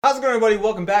How's it going, everybody?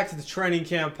 Welcome back to the Training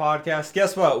Camp Podcast.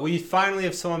 Guess what? We finally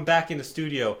have someone back in the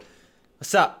studio.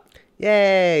 What's up?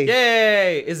 Yay!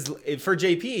 Yay! For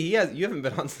JP, you haven't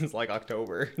been on since like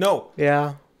October. No,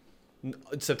 Yeah.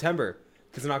 September.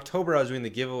 Because in October I was doing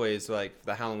the giveaways, like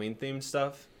the Halloween themed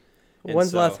stuff. And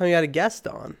When's the last time you had a guest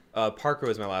on? Parker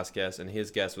was my last guest, and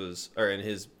his guest was,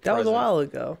 That was a while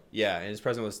ago. Yeah, and his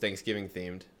present was Thanksgiving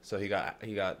themed, so he got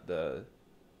the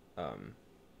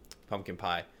pumpkin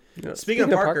pie. Yeah. Speaking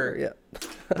of Parker, yeah.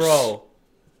 bro,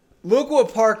 look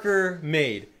what Parker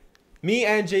made. Me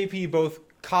and JP both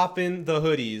copping the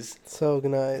hoodies. So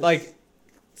nice. Like,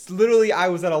 literally, I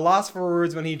was at a loss for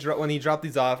words when he dropped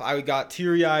these off. I got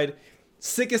teary-eyed.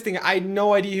 Sickest thing. I had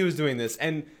no idea he was doing this.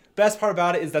 And best part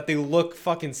about it is that they look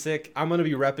fucking sick. I'm gonna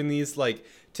be repping these like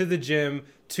to the gym,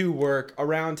 to work,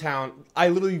 around town. I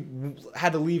literally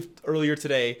had to leave earlier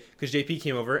today because JP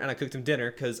came over and I cooked him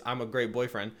dinner because I'm a great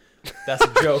boyfriend. That's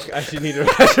a joke. I should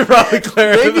probably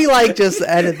clarify. Maybe like just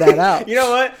edit that out. You know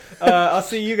what? I'll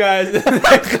see you guys in the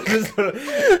next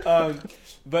episode.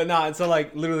 But nah, and so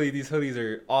like literally these hoodies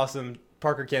are awesome.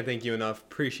 Parker, can't thank you enough.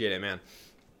 Appreciate it, man.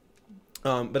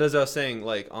 But as I was saying,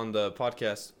 like on the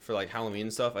podcast for like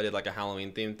Halloween stuff, I did like a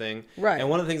Halloween themed thing. Right.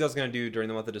 And one of the things I was gonna do during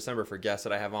the month of December for guests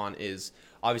that I have on is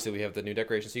obviously we have the new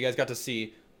decorations. So you guys got to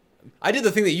see. I did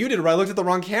the thing that you did where I looked at the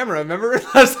wrong camera. Remember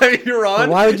last time you were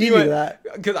on? Why would you do that?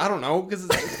 Because I don't know. Because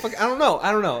I don't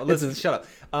know. Listen, shut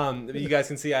up. You guys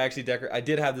can see I actually I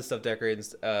did have this stuff decorated,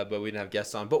 but we didn't have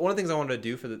guests on. But one of the things I wanted to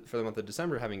do for the month of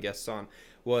December, having guests on,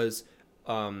 was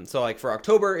so like for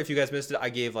October, if you guys missed it,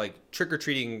 I gave like trick or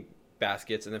treating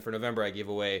baskets, and then for November I gave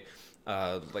away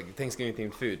like Thanksgiving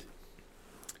themed food.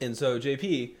 And so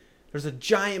JP. There's a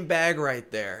giant bag right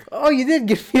there. Oh, you did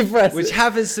give me a present. Which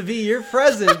happens to be your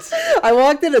present. I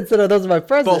walked in and said, oh, those are my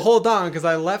presents. But hold on, because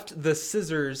I left the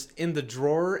scissors in the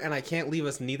drawer, and I can't leave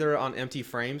us neither on empty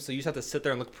frames, so you just have to sit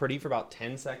there and look pretty for about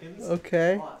 10 seconds.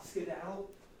 Okay. Skedaddle.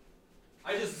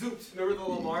 I just zooped. Remember the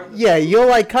Lamar? Yeah, you'll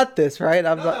like cut this, right?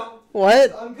 No. What?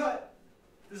 This is uncut.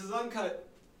 This is uncut.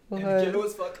 What? And ghetto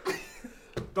as fuck.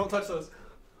 Don't touch those.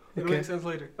 It'll Okay. make sense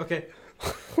later. Okay.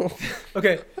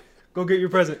 Okay. Go get your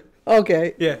present.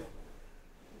 Okay. Yeah.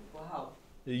 Wow.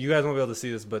 You guys won't be able to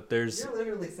see this, but there's... You're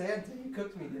literally Santa. You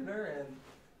cooked me dinner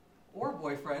or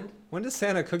boyfriend. When does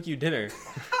Santa cook you dinner?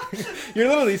 You're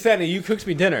literally Santa. You cooked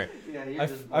me dinner. Yeah, you're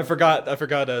I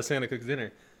forgot Santa cooks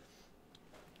dinner.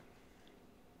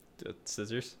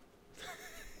 Scissors.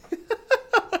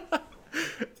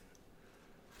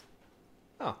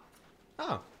 Oh.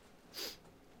 All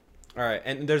right,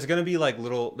 and there's gonna be like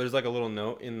there's like a little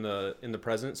note in the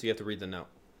present, so you have to read the note.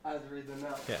 I have to read them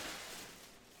out. Yeah.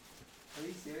 Are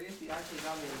you serious? You actually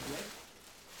got me a gift?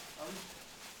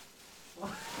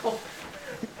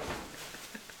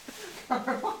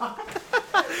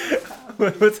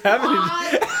 What's happening?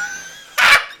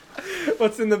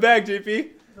 What's in the bag, JP? I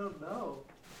don't know.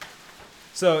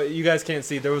 So you guys can't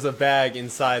see. There was a bag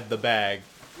inside the bag,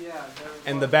 Yeah.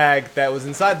 and the bag that was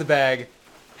inside the bag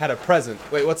had a present.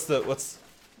 Wait, what's? Yeah.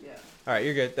 All right,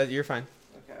 you're good. You're fine.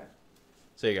 Okay.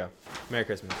 So you go. Merry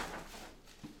Christmas.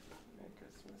 Merry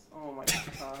Christmas. Oh my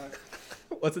god.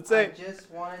 What's it say? I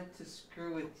just wanted to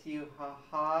screw with you,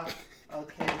 haha.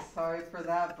 Okay, sorry for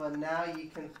that, but now you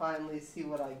can finally see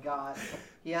what I got.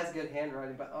 He has good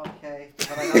handwriting, but okay.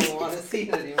 But I don't want to see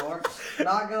it anymore.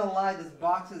 Not gonna lie, this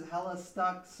box is hella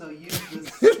stuck, so use the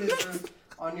scissors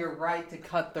on your right to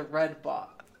cut the red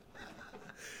box.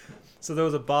 So there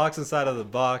was a box inside of the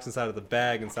box, inside of the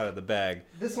bag, inside of the bag.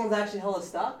 This one's actually hella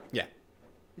stuck? Yeah.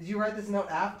 Did you write this note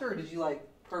after, or did you, like,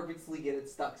 purposely get it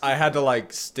stuck? I had to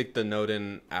like stick the note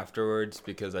in afterwards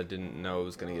because I didn't know it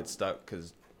was gonna get stuck.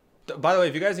 Cause, by the way,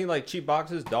 if you guys need like cheap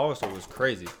boxes, Dollar Store was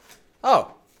crazy.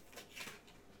 Oh,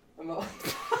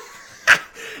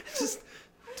 just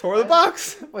tore the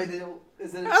box. Wait, is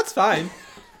it? That's fine.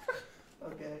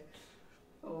 Okay.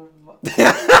 Oh my.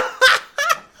 Read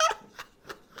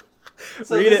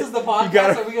So this it. is the You podcast.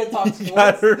 gotta- Are we gonna talk you sports?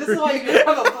 gotta This is why you're gonna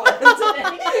have a plan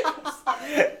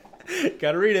today.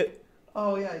 Gotta read it.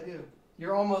 Oh yeah, I do.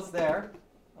 You're almost there.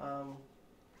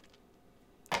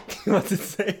 What's it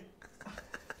say?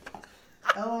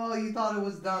 LOL, you thought it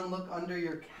was done. Look under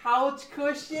your couch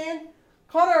cushion,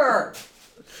 Connor.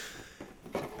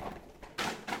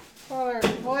 Connor,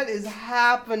 what is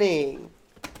happening?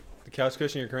 The couch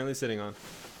cushion you're currently sitting on.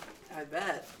 I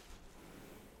bet.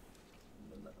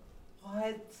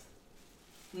 What?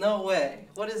 No way.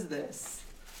 What is this?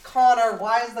 Connor,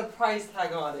 why is the price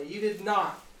tag on it? You did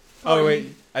not. Oh Connor,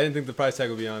 wait, I didn't think the price tag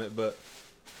would be on it, but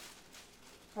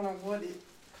Connor, what is...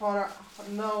 Connor,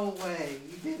 no way.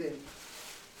 You didn't.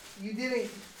 You didn't,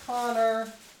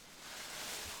 Connor.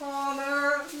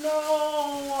 Connor,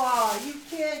 no! You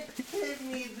can't give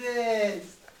me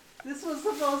this! This was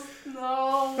supposed to...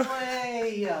 No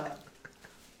way!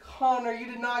 Connor, you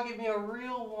did not give me a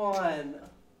real one!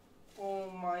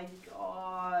 Oh my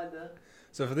god.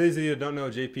 So for those of you who don't know,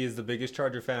 JP is the biggest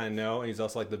Charger fan I know, and he's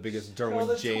also like the biggest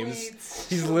Derwin James. Tweets.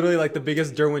 He's literally like the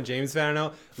biggest Derwin James fan I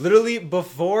know. Literally,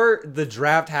 before the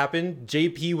draft happened,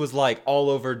 JP was like all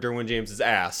over Derwin James's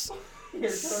ass.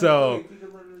 So...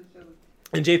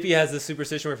 And JP has this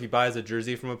superstition where if he buys a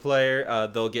jersey from a player,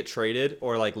 they'll get traded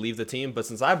or like leave the team. But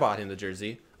since I bought him the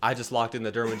jersey, I just locked in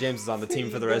that Derwin James is on the team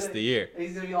for the rest of the year.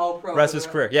 He's gonna be all pro. Rest of his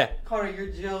career, yeah. Connor, you're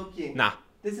joking. Nah.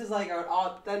 This is like an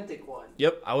authentic one.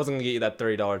 Yep, I wasn't gonna get you that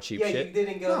 $30 cheap shit. Yeah, you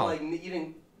didn't go No. like you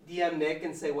didn't DM Nick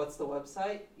and say what's the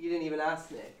website. You didn't even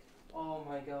ask Nick. Oh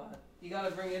my god, you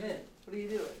gotta bring it in. What are you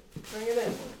doing? Bring it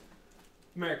in.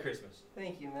 Merry Christmas.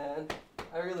 Thank you, man.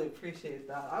 I really appreciate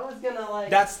that. I was gonna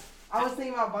like. I was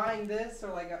thinking about buying this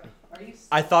or like. Are you?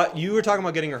 I thought you were talking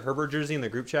about getting a Herbert jersey in the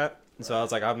group chat, and so I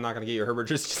was like, I'm not gonna get you a Herbert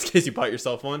jersey just in case you bought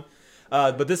yourself one.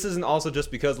 But this isn't also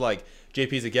just because like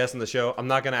JP's a guest on the show. I'm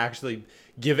not gonna actually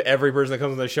give every person that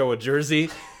comes on the show a jersey.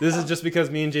 This is just because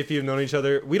me and JP have known each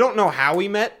other. We don't know how we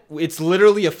met. It's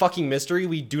literally a fucking mystery.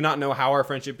 We do not know how our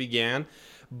friendship began.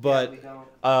 But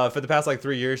for the past like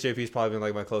 3 years, JP's probably been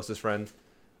like my closest friend.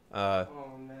 Oh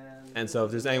man. And so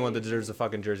if there's anyone that deserves a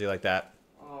fucking jersey like that,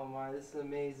 Oh my, this is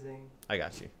amazing. I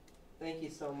got you. Thank you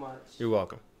so much. You're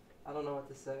welcome. I don't know what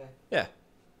to say. Yeah.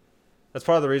 That's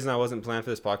part of the reason I wasn't planned for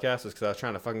this podcast was because I was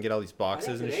trying to fucking get all these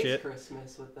boxes I think and shit.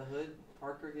 Christmas with the hood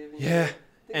Parker giving Yeah. you.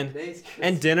 I think today's Christmas.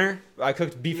 And dinner. I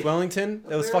cooked beef Wellington.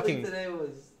 That was Apparently fucking Today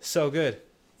was. so good.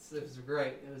 It was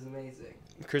great. It was amazing.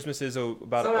 Christmas is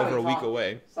about Somehow over a he week topped-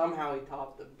 away. Somehow he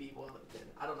topped the beef Wellington.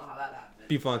 I don't know how that happened.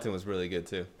 Beef Wellington was really good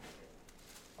too.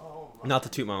 Oh my. Not to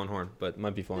toot my own horn, but my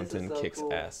beef This is Wellington so kicks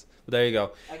cool. ass. But there you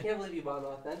go. I can't believe you bought an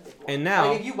authentic one. And now-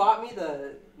 like if you bought me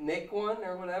the Nick one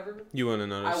or whatever, You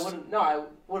wouldn't have noticed. I wouldn't. No, I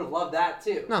would have loved that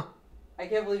too. No. I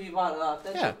can't believe you bought an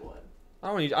authentic Yeah. one.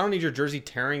 I don't need your jersey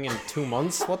tearing in 2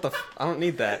 months. What the? I don't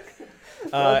need that.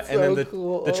 That's And then so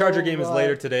cool. the Charger Oh game is my.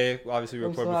 later today. Obviously, we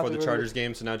I'm record so before happy the we're- Chargers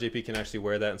game, so now JP can actually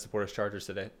wear that and support his Chargers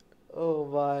today. Oh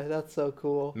my, that's so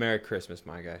cool. Merry Christmas,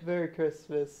 my guy. Merry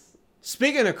Christmas.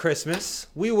 Speaking of Christmas,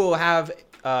 we will have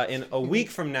in a week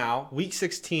from now, week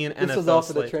 16 NFL This was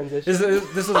also the slate. transition.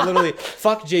 This was literally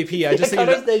fuck JP. I just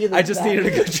Connor's taking I this just back. needed a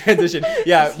good transition.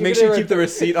 Yeah, Just make give sure it you a keep the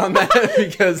receipt on that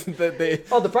because they.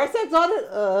 Oh, the price tag's on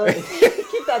it?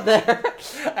 Keep that there.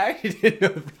 I actually didn't know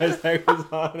the price tag was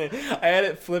on it. I had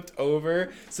it flipped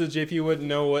over so JP wouldn't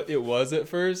know what it was at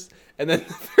first, and then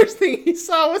the first thing he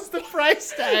saw was the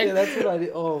price tag. Yeah, that's what I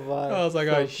did. Oh my. I was like,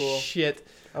 so oh cool. shit.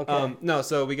 Okay. No,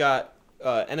 so we got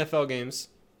NFL games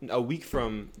a week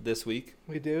from this week.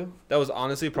 We do? That was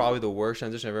honestly probably the worst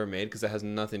transition I've ever made because it has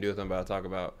nothing to do with what I'm about to talk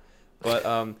about.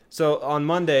 But so on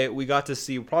Monday we got to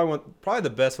see probably the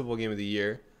best football game of the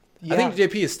year. Yeah. I think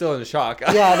JP is still in shock.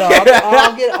 Yeah, no,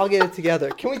 I'll get it together.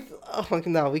 Can we? Oh,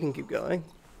 no, we can keep going,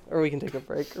 or we can take a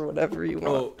break or whatever you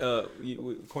want.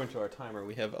 According to our timer,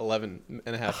 we have 11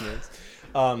 and a half minutes.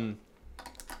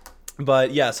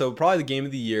 But yeah, so probably the game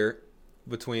of the year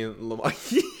between Lamar.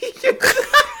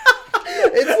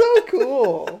 It's so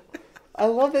cool. I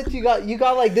love that you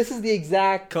got like this is the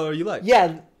exact color you like.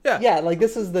 Yeah. Yeah. Like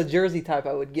this is the jersey type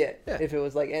I would get Yeah. if it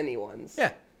was like anyone's.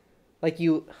 Yeah. Like if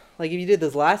you did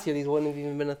this last year, these wouldn't have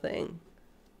even been a thing.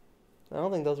 I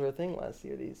don't think those were a thing last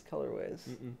year. These colorways.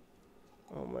 Mm-mm.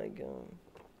 Oh my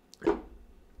god.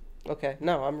 Okay,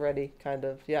 no, I'm ready. Kind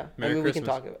of. Yeah. Merry we can Christmas.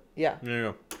 talk about. Yeah, There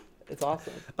you it's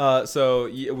awesome. go. So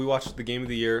we watched the game of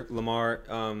the year. Lamar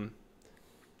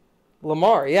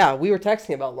Lamar. Yeah, we were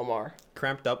texting about Lamar.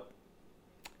 cramped up.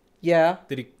 Yeah.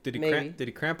 Did he Maybe. did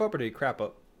he cramp up or did he crap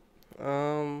up?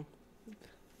 A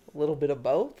little bit of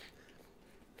both.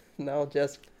 No,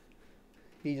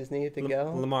 he just needed to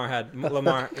go. Lamar had to. That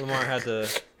Lamar.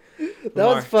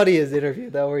 was funny his interview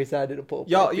though, where he decided to pull.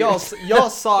 Y'all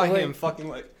saw Wait. him fucking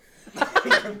like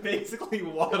basically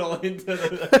waddle into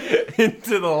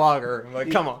the locker room.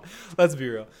 Like, come on, let's be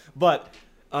real. But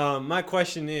my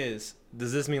question is,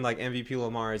 does this mean like MVP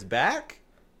Lamar is back?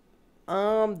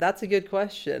 That's a good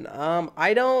question.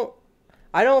 I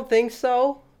don't think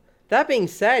so. That being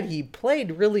said, he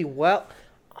played really well.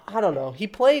 I don't know. He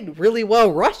played really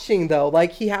well rushing though.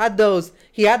 Like he had those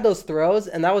throws,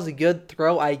 and that was a good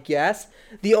throw, I guess.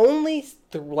 The only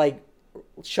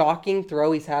shocking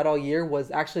throw he's had all year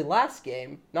was actually last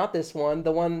game, not this one.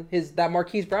 The one that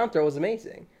Marquise Brown throw was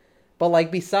amazing. But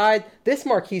like beside this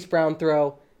Marquise Brown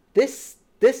throw, this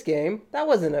game, that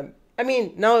wasn't a. I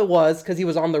mean, no, it was because he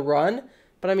was on the run,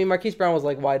 But I mean, Marquise Brown was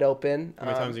like wide open. How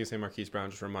many times you can say Marquise Brown?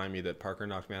 Just remind me that Parker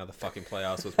knocked me out of the fucking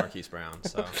playoffs with Marquise Brown.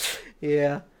 So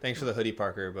yeah. Thanks for the hoodie,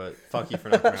 Parker, but fuck you for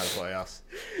knocking me out of the playoffs.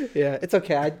 Yeah, it's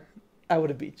okay. I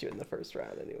would have beat you in the first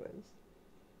round anyways.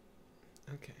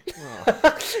 Okay.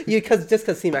 Well.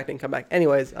 Because C-Mac didn't come back.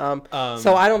 Anyways,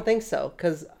 so I don't think so,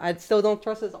 because I still don't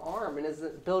trust his arm and his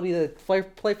ability to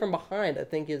play from behind. I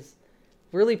think is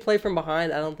really play from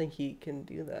behind. I don't think he can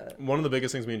do that. One of the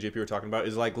biggest things me and JP were talking about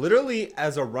is like literally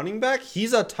as a running back,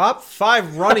 he's a top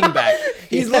 5 running back.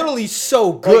 He's literally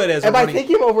so good as a running back. I take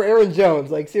him over Aaron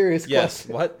Jones, like serious Yes,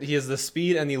 question. what? He has the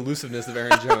speed and the elusiveness of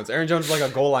Aaron Jones. Aaron Jones is like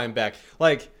a goal line back.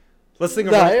 Like, let's think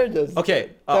of Aaron Jones.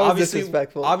 Okay, that was obviously,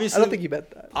 disrespectful. Obviously, I don't think he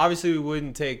meant that. Obviously, we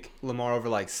wouldn't take Lamar over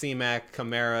like C-Mac,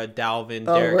 Kamara, Dalvin,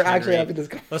 Oh, Derrick we're Henry. actually having this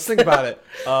conversation. Let's think about it.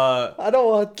 I don't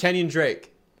want. Kenyon Drake.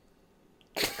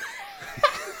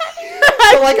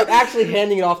 So like I'm actually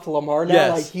handing it off to Lamar now.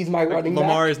 Yes. Like he's my running back.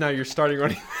 Lamar is now your starting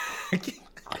running back.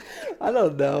 I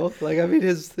don't know. Like I mean,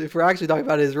 if we're actually talking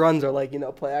about his runs are like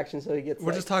play action, so he gets.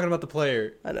 We're just talking about the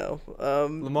player. I know.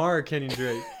 Lamar or Kenyon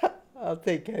Drake. I'll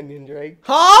take Kenyon Drake.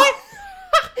 Huh?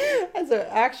 As an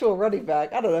actual running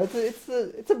back, I don't know.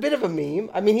 It's a bit of a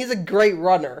meme. I mean, he's a great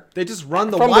runner. They just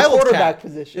run the from wildcat. the quarterback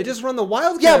position. They just run the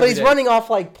wildcat. Yeah, but he's running off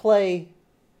like play,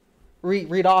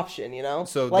 read option.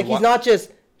 So like he's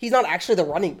not actually the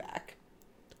running back.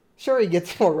 Sure, he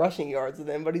gets more rushing yards than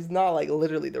him, but he's not like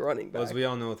literally the running back. Well, as we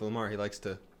all know with Lamar, he likes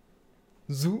to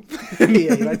zoop. Yeah,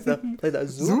 he likes to play that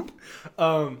zoop.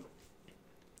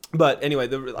 But anyway,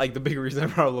 the big reason I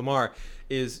brought up Lamar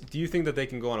is, do you think that they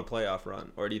can go on a playoff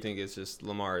run, or do you think it's just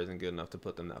Lamar isn't good enough to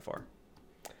put them that far?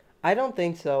 I don't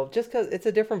think so. Just because it's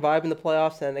a different vibe in the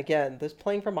playoffs, and again, there's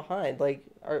playing from behind. Like,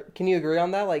 can you agree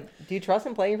on that? Like, do you trust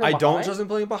him playing from behind? I don't trust him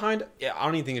playing behind. Yeah, I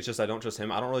don't even think it's just I don't trust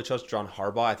him. I don't really trust John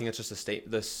Harbaugh. I think it's just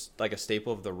a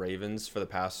staple of the Ravens for the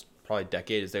past probably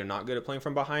decade is they're not good at playing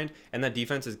from behind, and that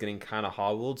defense is getting kind of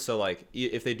hobbled. So like,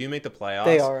 if they do make the playoffs,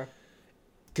 they are.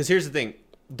 Because here's the thing,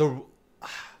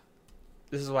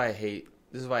 this is why I hate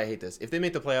this. If they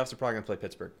make the playoffs, they're probably gonna play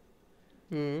Pittsburgh,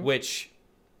 which.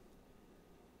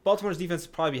 Baltimore's defense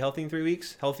will probably be healthier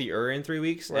in 3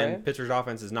 weeks, right. And Pittsburgh's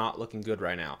offense is not looking good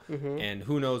right now. Mm-hmm. And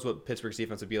who knows what Pittsburgh's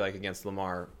defense would be like against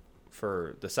Lamar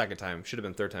for the second time. Should have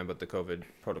been third time, but the COVID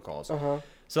protocols. Uh-huh.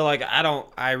 So, like,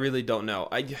 I really don't know.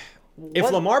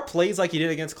 If Lamar plays like he did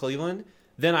against Cleveland,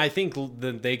 then I think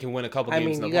that they can win a couple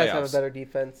games in the playoffs. I mean, you guys have a better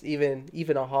defense,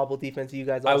 even a hobbled defense. You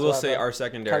guys also I will have say our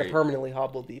secondary kind of permanently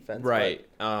hobbled defense, right?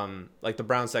 Like the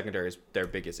Browns secondary is their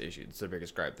biggest issue. It's their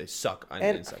biggest gripe. They suck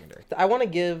in secondary. I want to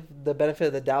give the benefit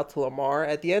of the doubt to Lamar.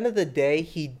 At the end of the day,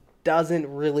 he doesn't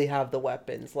really have the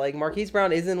weapons. Like Marquise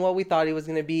Brown isn't what we thought he was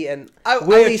going to be, and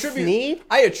Willie Snead.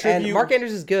 And Mark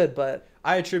Andrews is good, but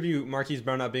I attribute Marquise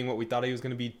Brown not being what we thought he was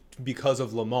going to be because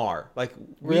of Lamar. Like,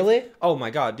 really? Oh my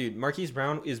God, dude! Marquise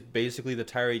Brown is basically the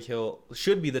Tyreek Hill.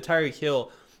 Should be the Tyreek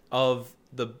Hill of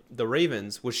the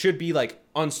Ravens, which should be like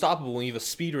unstoppable when you have a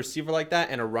speed receiver like that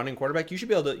and a running quarterback. You should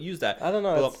be able to use that. I don't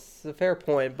know. It's a fair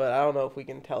point, but I don't know if we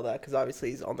can tell that because obviously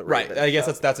he's on the Ravens. Right. I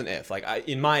guess that's an if. Like,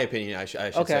 in my opinion, I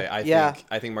should say I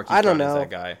think Marquise Brown is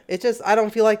that guy. It's just I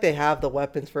don't feel like they have the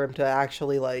weapons for him to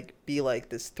actually like be like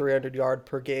this 300-yard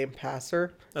per game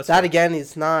passer. Again,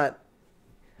 he's not.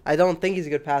 I don't think he's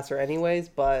a good passer anyways,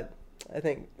 but I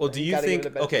think. Well, do you think?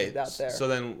 Okay, so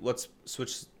then let's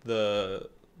switch the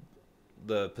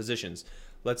positions.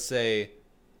 Let's say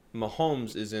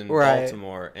Mahomes is in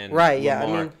Baltimore and Lamar, I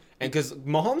mean, and because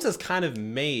Mahomes has kind of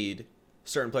made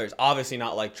certain players, obviously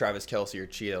not like Travis Kelce or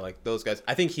Cheetah, like those guys.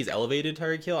 I think he's elevated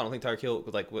Tyreek Hill. I don't think Tyreek Hill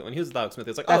like when he was with Alex Smith,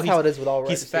 it's like that's how it is with all.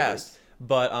 He's fast,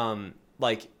 but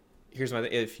like. Here's my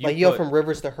thing. If you go from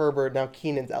Rivers to Herbert, now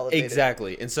Keenan's elevated.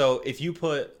 Exactly. And so if you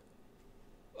put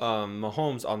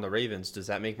Mahomes on the Ravens, does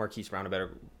that make Marquise Brown a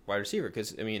better wide receiver?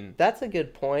 Because, I mean... That's a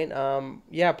good point.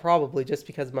 Yeah, probably, just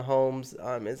because Mahomes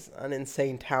is an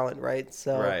insane talent, right?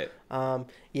 So, right.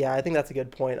 Yeah, I think that's a good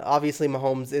point. Obviously,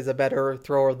 Mahomes is a better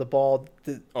thrower of the ball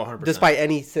despite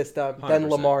any system than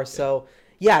Lamar. Yeah. So,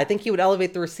 yeah, I think he would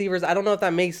elevate the receivers. I don't know if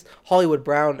that makes Hollywood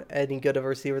Brown any good of a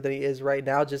receiver than he is right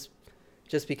now, just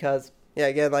because, yeah,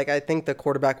 again, like I think the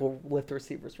quarterback will lift the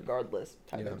receivers regardless.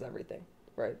 Tight ends, everything,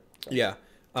 right? So. Yeah.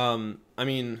 I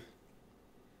mean,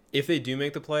 if they do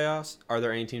make the playoffs, are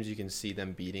there any teams you can see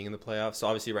them beating in the playoffs? So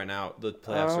obviously right now the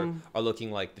playoffs are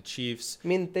looking like the Chiefs. I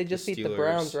mean, they just beat the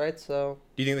Browns, right? So.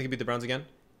 Do you think they can beat the Browns again?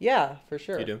 Yeah, for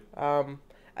sure. You do?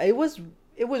 It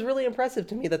was really impressive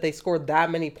to me that they scored that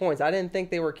many points. I didn't think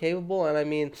they were capable, and I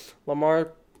mean,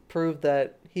 Lamar proved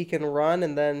that he can run,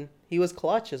 and then he was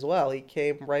clutch as well. He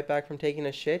came right back from taking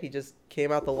a shit. He just came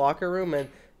out the locker room and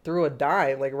threw a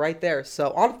dime, like right there.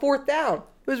 So on fourth down,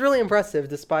 it was really impressive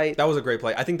despite. That was a great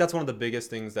play. I think that's one of the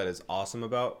biggest things that is awesome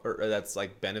about, or that's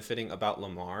like benefiting about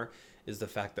Lamar, is the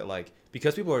fact that like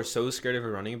because people are so scared of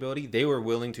her running ability, they were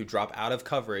willing to drop out of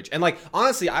coverage. And like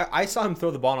honestly, I saw him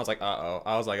throw the ball and I was like,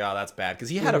 I was like, oh, that's bad because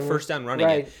he had a first down running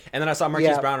it, and then I saw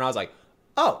Marquise Brown and I was like,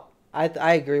 oh.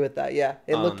 I agree with that. Yeah,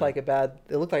 it looked like a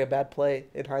bad play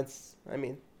in hindsight. I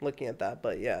mean, looking at that,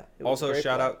 but yeah. Also,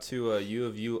 shout out to U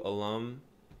of U alum.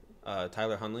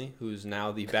 Tyler Huntley, who's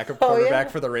now the backup quarterback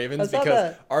for the Ravens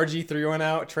because RG3 went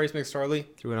out. Trace McSorley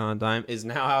threw it on a dime, is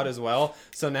now out as well.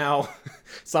 So now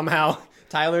somehow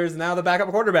Tyler is now the backup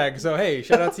quarterback. So hey,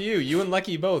 shout out to you. You and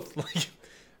Lecky both like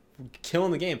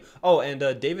killing the game. Oh, and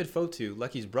David Fotu,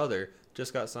 Lecky's brother,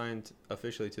 just got signed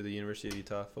officially to the University of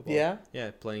Utah football. Yeah?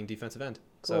 Yeah, playing defensive end.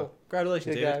 Cool. So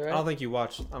congratulations, Good David. guy, right? I don't think you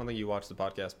watched the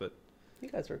podcast, but You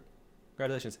guys were.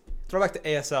 congratulations. Throwback to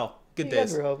ASL. Good You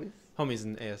days. guys were homies. Homies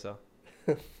in ASL.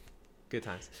 Good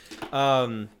times.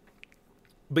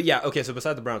 But yeah, okay, so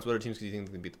beside the Browns, what other teams do you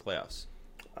think can beat the playoffs?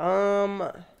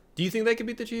 Do you think they could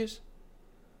beat the Chiefs?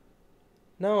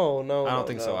 No. I don't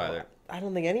think so either. I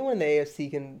don't think anyone in the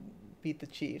AFC can beat the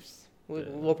Chiefs.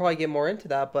 We'll probably get more into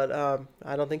that, but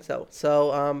I don't think so.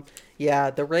 So,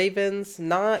 yeah, the Ravens,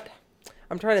 not...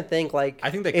 I'm trying to think, like, I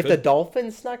think they if could. the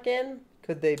Dolphins snuck in,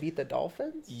 could they beat the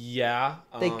Dolphins? Yeah.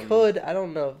 They could. I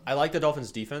don't know. I like the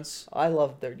Dolphins' defense. I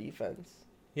love their defense.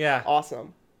 Yeah.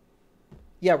 Awesome.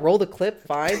 Yeah, roll the clip,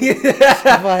 fine.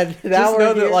 But Just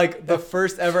know that, like, the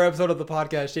first ever episode of the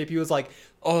podcast, JP was like,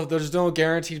 oh, there's no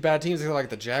guaranteed bad teams. They're like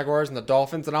the Jaguars and the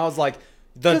Dolphins. And I was like,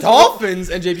 the Dolphins?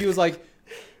 And JP was like,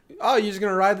 oh, you're just going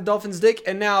to ride the Dolphins' dick?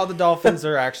 And now the Dolphins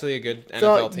are actually a good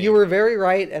NFL team. You were very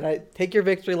right, and I take your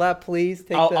victory lap, please.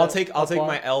 I'll take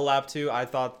my L lap, too. I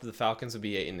thought the Falcons would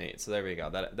be 8-8. So there we go.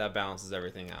 That balances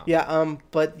everything out. Yeah,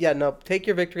 but yeah, no, take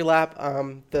your victory lap.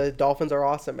 The Dolphins are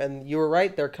awesome. And you were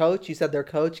right, their coach, you said their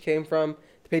coach came from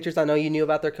the Patriots. I know you knew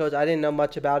about their coach. I didn't know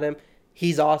much about him.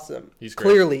 He's awesome. He's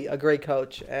great. Clearly a great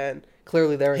coach, and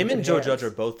clearly they're in him and Joe hands. Judge are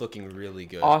both looking really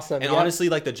good. Awesome. And honestly,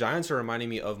 like the Giants are reminding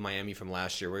me of Miami from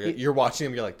last year, where you're watching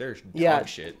them, you're like, they're dog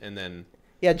shit, and then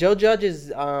Joe Judge is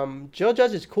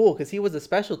cool because he was a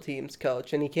special teams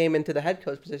coach and he came into the head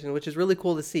coach position, which is really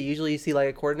cool to see. Usually you see like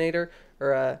a coordinator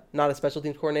or not a special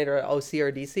teams coordinator, an OC or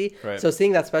a DC. Right. So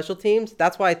seeing that special teams,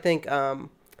 that's why I think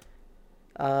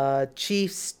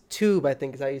Chiefs Tube, I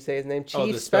think is how you say his name.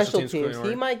 Chiefs special teams.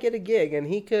 He might get a gig, and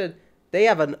he could. They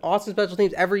have an awesome special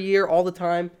teams every year, all the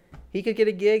time. He could get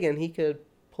a gig, and he could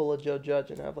pull a Joe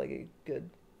Judge and have like a good.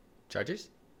 Chargers.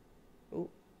 Ooh.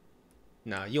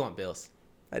 No, you want Bills.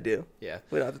 I do. Yeah.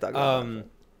 We don't have to talk about that.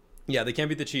 Yeah, they can't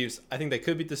beat the Chiefs. I think they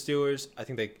could beat the Steelers. I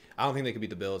don't think they could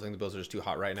beat the Bills. I think the Bills are just too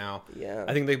hot right now. Yeah.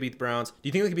 I think they could beat the Browns. Do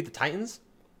you think they could beat the Titans?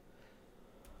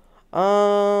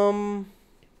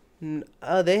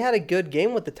 They had a good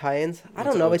game with the Titans. I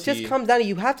don't know. It just comes down to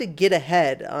you have to get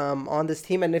ahead on this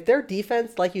team. And if their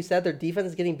defense, like you said, their defense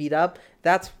is getting beat up,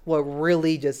 that's what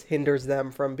really just hinders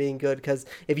them from being good. Because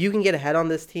if you can get ahead on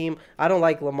this team, I don't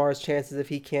like Lamar's chances if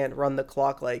he can't run the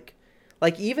clock. Like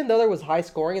even though there was high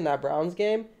scoring in that Browns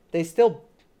game, they still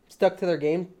stuck to their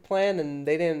game plan and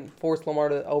they didn't force Lamar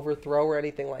to overthrow or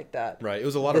anything like that. Right. It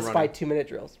was a lot of running. Despite 2-minute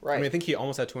drills. Right. I mean, I think he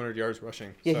almost had 200 yards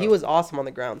rushing. Yeah, he was awesome on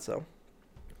the ground, so.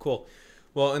 Cool.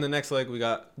 Well, in the next leg, we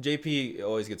got JP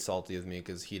always gets salty with me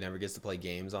because he never gets to play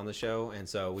games on the show. And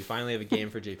so we finally have a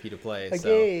game for JP to play. A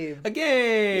game.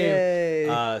 Yay.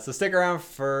 So stick around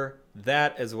for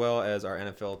that as well as our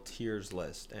NFL tiers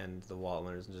list and the wallet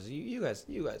winners. And just you guys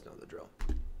know the drill.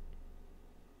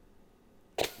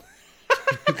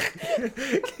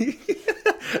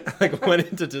 Like went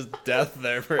into just death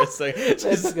there for a second.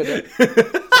 That's good.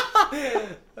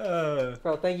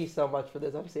 Bro, thank you so much for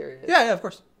this. I'm serious. Yeah, of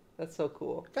course. That's so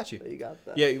cool. Got you. That you got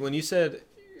that. Yeah, when you said,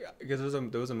 because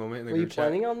there was a moment in the group chat.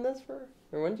 Were you planning on this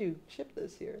or when did you ship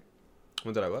this here?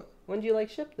 When did I what? When did you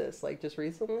ship this? Like just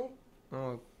recently?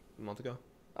 Oh, a month ago.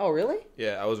 Oh, really?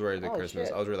 Yeah, I was worried that Christmas.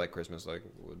 Shit. I was worried like Christmas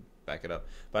would back it up.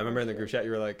 But I remember in the group chat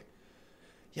you were like,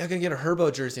 "Yeah, I'm gonna get a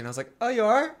Herbo jersey," and I was like, "Oh, you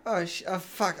are? Oh,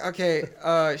 fuck. Okay.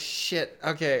 Shit.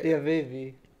 Okay." Yeah,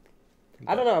 maybe.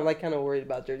 I don't know. I'm kind of worried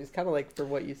about jerseys. Kind of for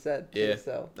what you said. Yeah.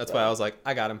 So that's why I was like,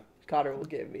 I got him. Connor will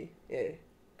give me. Yeah.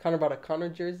 Connor bought a Connor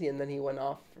jersey and then he went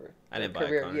off for. I didn't buy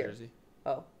a Connor jersey.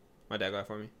 Oh. My dad got it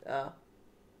for me. Oh.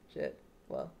 Shit.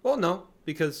 Well, no,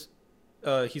 because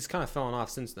he's kind of fallen off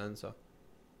since then. So.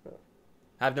 Oh.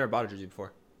 I've never bought a jersey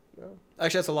before. No.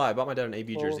 Actually, that's a lie. I bought my dad an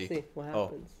AB jersey. We'll see what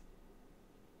happens.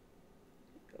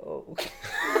 Oh.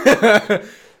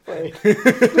 Wait.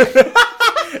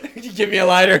 Give me a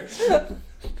lighter.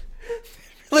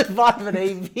 Really bought him an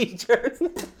AB jersey.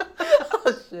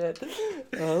 Oh shit.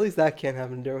 At least that can't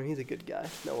happen to Derwin. He's a good guy.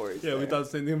 No worries. Yeah, we there. thought the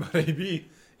same thing about AB.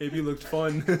 AB looked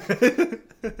fun. Oh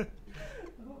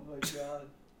my god.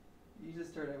 You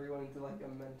just turned everyone into like a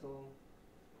mental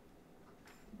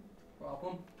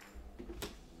problem.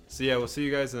 So yeah, we'll see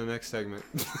you guys in the next segment.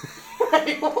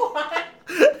 Wait, what?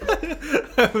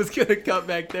 I was gonna cut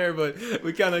back there, but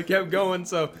we kind of kept going,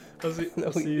 so I'll see, No,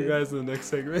 I'll we see you didn't. guys in the next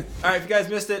segment. All right, if you guys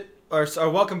missed it, or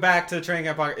welcome back to Training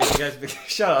Camp Podcast. If you guys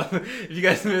shut up, if you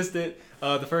guys missed it,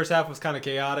 the first half was kind of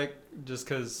chaotic, just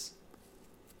because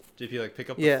JP like pick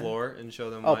up the floor and show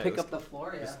them. Oh, why pick it was... up the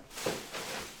floor, yeah.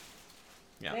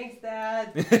 Yeah. Thanks,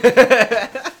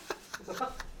 Dad.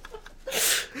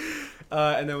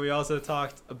 And then we also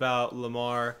talked about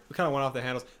Lamar. We kind of went off the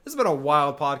handles. This has been a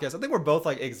wild podcast. I think we're both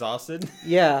like exhausted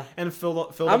Yeah. and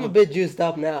filled I'm a up. bit juiced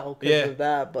up now because of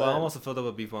that, but Well, I almost filled up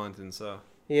with beef Wellington, so.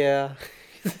 yeah.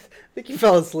 I think you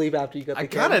fell asleep after you got the I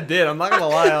kind of did. I'm not gonna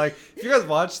lie. Like, if you guys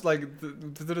watched like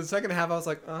the second half, I was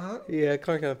like, Yeah,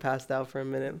 Clark kind of passed out for a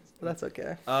minute, but that's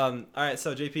okay. All right.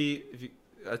 So JP,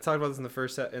 I talked about this in the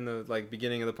first set in the like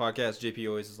beginning of the podcast. JP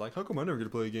always is like, how come I never get to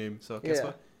play a game? So guess Yeah.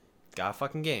 what? Got a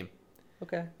fucking game.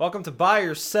 Okay. Welcome to Buy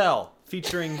or Sell,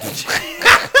 featuring.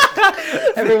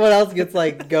 Everyone else gets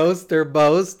like ghost or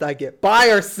boast. I get buy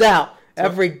or sell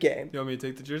every game. You want me to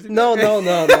take the jersey? No.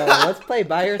 Let's play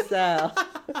buy or sell.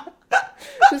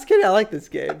 Just kidding. I like this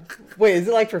game. Wait, is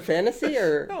it like for fantasy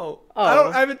or? No. Oh.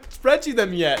 I haven't spread you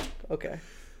them yet. Okay.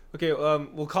 Okay.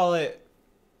 We'll call it.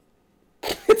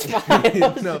 It's fine.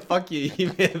 No, fuck you.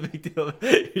 You made a big deal.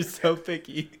 You're so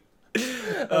picky.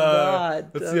 not.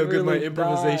 Let's see how I'm good my really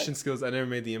improvisation not. skills. I never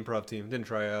made the improv team. Didn't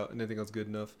try out. Didn't think I was good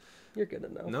enough. You're good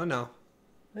enough. No.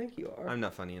 I think you are. I'm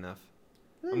not funny enough.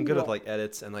 No, I'm you good with are. like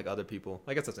edits and like other people.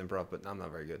 I guess that's improv, but I'm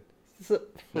not very good. So,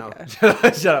 No, okay.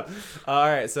 shut up. All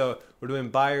right, so we're doing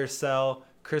buy or sell,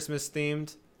 Christmas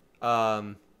themed.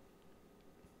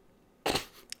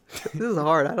 This is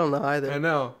hard. I don't know either. I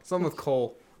know something with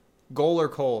coal, goal or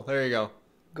coal. There you go.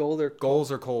 Gold or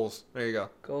Goals or coals. There you go.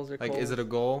 goals or Like, is it a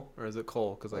goal or is it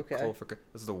coal? Because like Okay. coal for this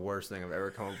is the worst thing I've ever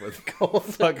come up with.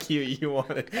 goals? Fuck you. You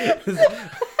want it.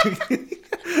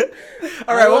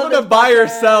 All right, love welcome to this buy or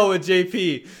podcast. sell with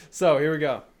JP. So here we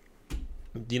go.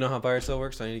 Do you know how buy or sell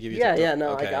works? Do I need to give you? Yeah, no,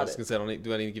 I okay, got was it. gonna say,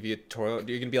 do I need to give you a tutorial?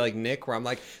 You're gonna be like Nick, where I'm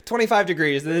like 25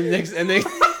 degrees, and then Nick's, and then.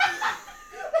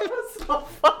 That was so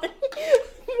funny.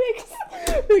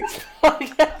 Nick's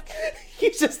podcast.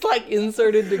 You just like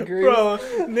inserted degrees. Bro,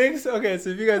 Nick's okay. So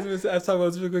if you guys missed, I was talking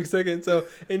about this for a quick second. So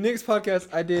in Nick's podcast,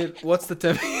 I did what's the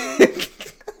temp.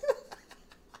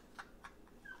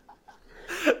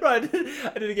 Bro, I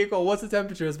did a game called What's the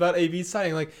Temperature? It's about AB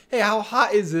signing. Like, hey, how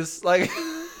hot is this? Like,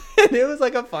 and it was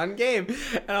like a fun game.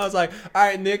 And I was like, all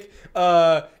right, Nick,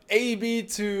 AB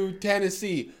to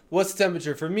Tennessee. What's the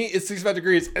temperature? For me, it's 65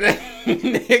 degrees. And then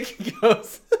Nick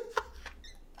goes.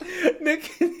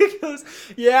 Nick goes,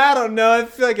 yeah, I don't know. I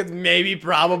feel like it's maybe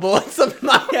probable. And some of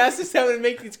my ass is having to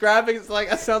make these graphics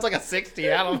like it sounds like a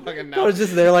 60. I don't fucking I know. was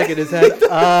just there like in his head.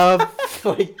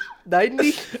 Like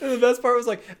 90. And the best part was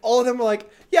like all of them were like,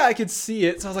 yeah, I could see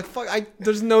it. So I was like, fuck,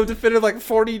 there's no definitive like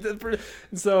 40.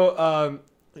 And so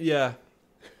yeah.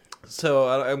 So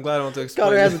I'm glad I don't have to explain.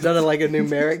 Connor hasn't done it like a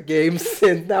numeric game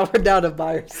since. Now we're down to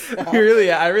buy or sell.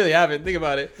 I really haven't. Think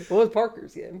about it. What was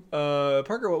Parker's game?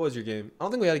 Parker, what was your game? I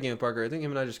don't think we had a game with Parker. I think him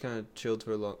and I just kind of chilled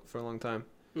for a long time.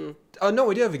 Hmm. Oh no,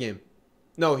 we did have a game.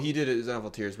 No, he did it as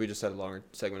NFL Tears. We just had a longer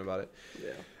segment about it.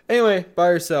 Yeah. Anyway, buy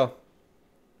or sell.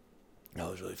 That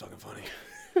was really fucking funny.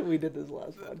 We did this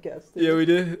last podcast. Yeah, we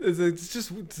did.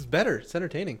 It's better. It's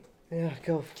entertaining. Yeah,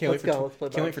 go. Can't Let's wait go. for Let's play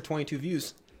can't wait for 22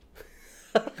 views.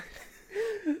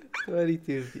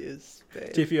 22 views.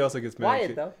 Babe. JP also gets mad.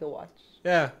 Wyatt though, he'll watch.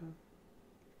 Yeah.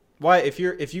 Why? If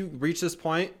you reach this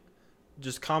point,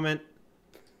 just comment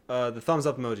the thumbs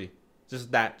up emoji.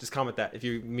 Just that. Just comment that if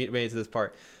you made it to this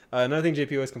part. Another thing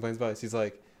JP always complains about is he's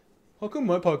like, how come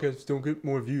my podcasts don't get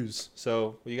more views?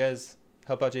 So will you guys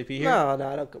help out JP here? No,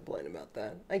 I don't complain about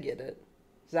that. I get it.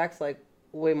 Zach's like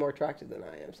way more attractive than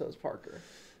I am. So is Parker.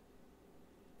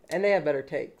 And they have better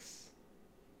takes.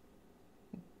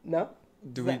 No.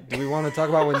 Do we want to talk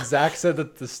about when Zach said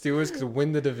that the Steelers could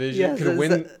win the division? Yeah, could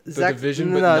win the Zach-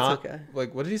 division, no, but it's not. okay.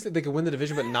 Like, what did he say? They could win the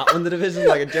division, but not win the division.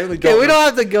 Like, I generally Okay, don't. we don't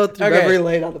have to go through Okay. every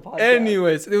lane on the podcast.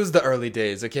 Anyways, it was the early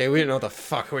days. Okay, we didn't know what the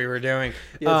fuck we were doing.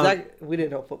 Yeah, Zach, we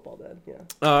didn't know football then.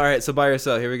 Yeah. All right, so buy or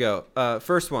sell. Here we go.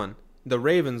 First one: the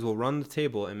Ravens will run the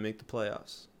table and make the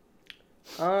playoffs.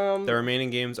 The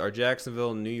remaining games are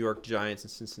Jacksonville, New York Giants,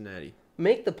 and Cincinnati.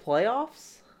 Make the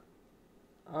playoffs?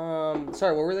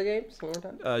 Sorry, what were the games? One more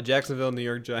time. Jacksonville, New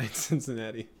York Giants,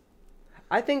 Cincinnati.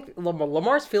 I think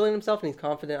Lamar's feeling himself and he's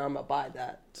confident. I'm gonna buy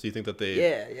that. So you think that they?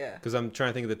 Yeah. Because I'm trying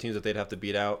to think of the teams that they'd have to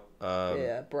beat out.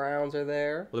 Yeah, Browns are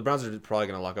there. Well, the Browns are probably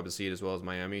going to lock up a seed as well as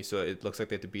Miami, so it looks like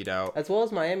they have to beat out. As well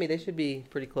as Miami, they should be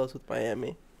pretty close with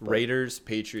Miami. Raiders,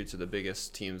 Patriots are the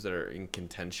biggest teams that are in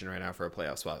contention right now for a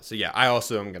playoff spot. So yeah, I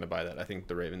also am going to buy that. I think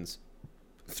the Ravens,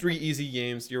 3 easy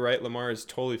games. You're right. Lamar is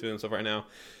totally feeling himself right now,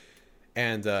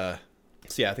 and so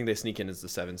yeah, I think they sneak in as the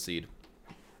 7th seed.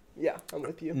 Yeah, I'm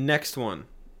with you. Next one.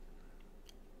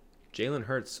 Jalen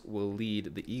Hurts will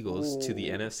lead the Eagles to the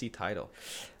NFC title.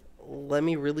 Let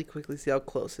me really quickly see how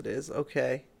close it is.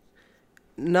 Okay.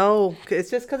 No, it's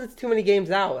just because it's too many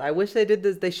games out. I wish they did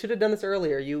this. They should have done this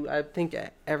earlier. I think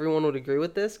everyone would agree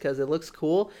with this because it looks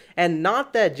cool. And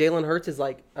not that Jalen Hurts is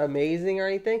like amazing or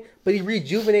anything, but he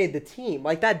rejuvenated the team.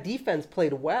 Like that defense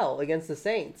played well against the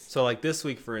Saints. So like this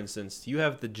week, for instance, you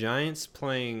have the Giants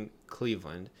playing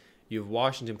Cleveland, you have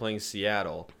Washington playing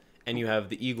Seattle, and you have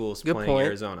the Eagles playing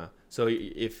Arizona. So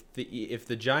if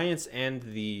the Giants and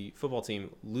the football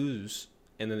team lose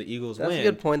and then the Eagles win, that's a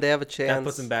good point. They have a chance. That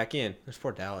puts them back in. There's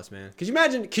poor Dallas, man. Could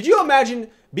you imagine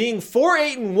being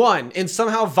 4-8-1 and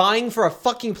somehow vying for a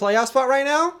fucking playoff spot right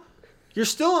now? You're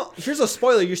still, here's a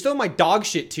spoiler, you're still in my dog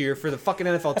shit tier for the fucking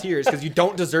NFL tiers because you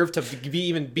don't deserve to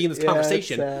be in this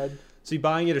conversation. Sad. So you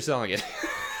buying it or selling it?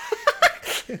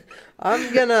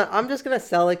 I'm just gonna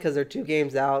sell it because they're 2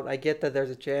 games out. I get that there's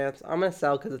a chance. I'm gonna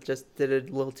sell because it just did it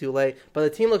a little too late. But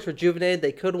the team looks rejuvenated.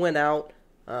 They could win out.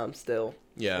 Still.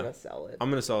 Yeah. I'm gonna sell it. I'm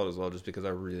gonna sell it as well, just because I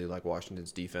really like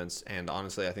Washington's defense, and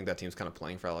honestly, I think that team's kind of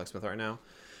playing for Alex Smith right now.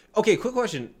 Okay, quick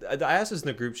question. I asked this in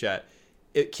the group chat.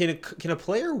 Can a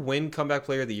player win comeback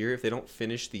player of the year if they don't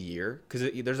finish the year?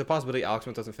 Because there's a possibility Alex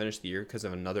Smith doesn't finish the year because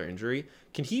of another injury.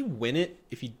 Can he win it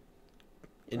if he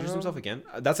injures himself again?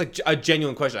 That's a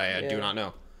genuine question. I do not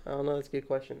know. I don't know. That's a good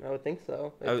question. I would think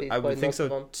so. I would think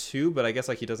so too, but I guess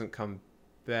like he doesn't come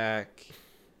back.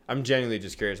 I'm genuinely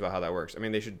just curious about how that works. I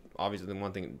mean, they should obviously. The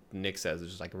one thing Nick says is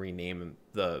just like rename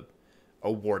the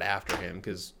award after him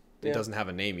because it doesn't have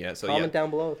a name yet. So comment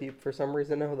down below if you for some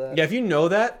reason know that. Yeah, if you know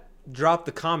that, drop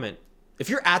the comment. If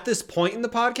you're at this point in the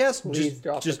podcast,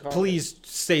 please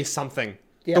say something.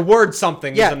 Yeah. The word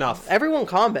something is enough. Everyone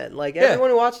comment. Like everyone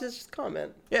who watches this, just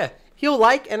comment. Yeah. He'll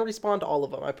like and respond to all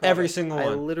of them. I promise. Every single one.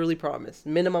 I literally promise.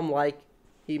 Minimum like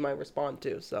he might respond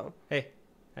to. So. Hey,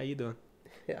 how you doing?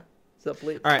 Yeah. What's up,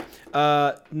 Lee? All right.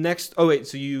 Next. Oh wait.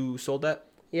 So you sold that?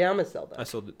 Yeah, I'm gonna sell that. I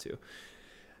sold it too.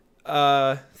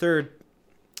 Third,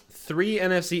 3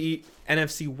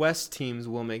 NFC West teams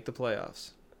will make the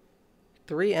playoffs.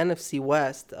 3 NFC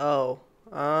West. Oh.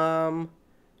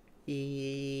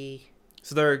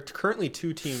 So there are currently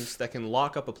 2 teams that can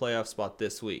lock up a playoff spot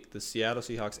this week. The Seattle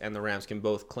Seahawks and the Rams can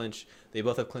both clinch. They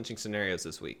both have clinching scenarios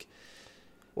this week.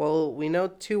 Well, we know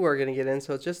 2 are going to get in,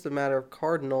 so it's just a matter of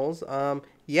Cardinals.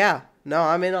 Yeah. No,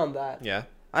 I'm in on that. Yeah?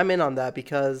 I'm in on that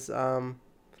because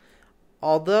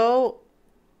although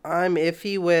I'm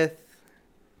iffy with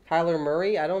Kyler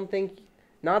Murray, I don't think...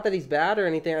 Not that he's bad or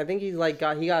anything. I think he's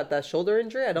he got that shoulder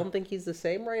injury. I don't think he's the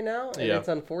same right now. And it's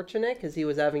unfortunate because he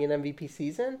was having an MVP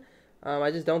season.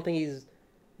 I just don't think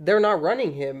they're not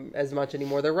running him as much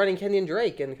anymore. They're running Kenyon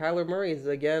Drake, and Kyler Murray is,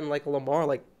 again, like Lamar,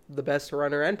 like the best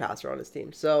runner and passer on his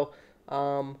team. So,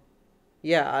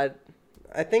 yeah,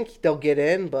 I think they'll get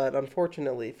in, but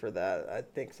unfortunately for that, I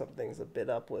think something's a bit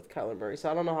up with Kyler Murray.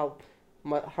 So I don't know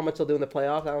how much they'll do in the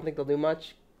playoffs. I don't think they'll do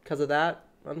much because of that,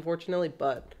 unfortunately.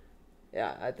 But,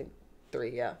 yeah, I think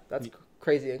 3, that's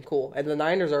crazy and cool. And the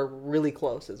Niners are really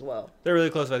close as well. They're really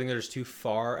close, but I think they're just too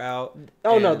far out.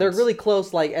 Oh, no, they're really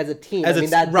close, like, as a team. That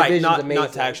division's amazing.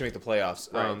 Not to actually make the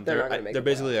playoffs. Right, they're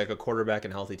basically like a quarterback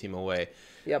and healthy team away.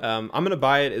 Yep. I'm going to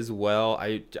buy it as well.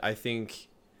 I think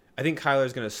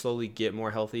Kyler's going to slowly get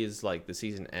more healthy as, like, the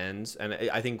season ends. And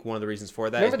I think one of the reasons for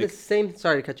that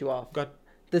sorry to cut you off. Go ahead.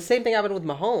 The same thing happened with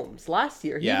Mahomes last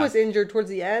year. He was injured towards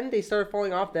the end. They started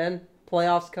falling off. Then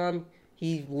playoffs come.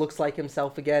 He looks like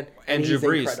himself again. And Drew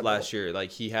Brees last year,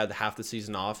 like he had half the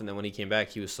season off, and then when he came back,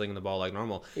 he was slinging the ball like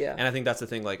normal. Yeah. And I think that's the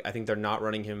thing. Like I think they're not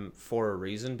running him for a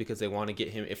reason because they want to get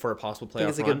him for a possible playoff run.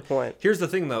 That's a good point. Here's the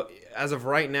thing, though. As of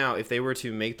right now, if they were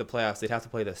to make the playoffs, they'd have to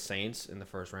play the Saints in the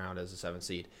first round as a 7th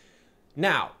seed.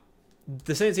 Now,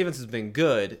 the Saints defense has been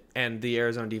good, and the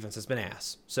Arizona defense has been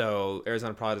ass. So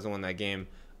Arizona probably doesn't win that game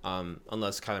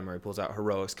unless Kyler Murray pulls out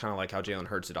heroics, kind of like how Jalen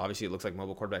Hurts did. Obviously, it looks like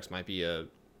mobile quarterbacks might be a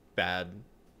bad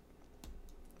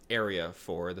area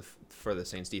for the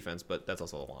Saints defense, but that's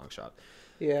also a long shot.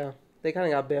 Yeah, they kind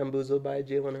of got bamboozled by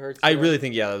Jalen Hurts. I really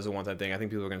think that was a one-time thing. I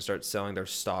think people are going to start selling their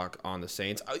stock on the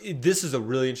Saints. This is a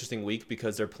really interesting week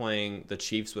because they're playing the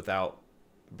Chiefs without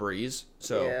Breeze.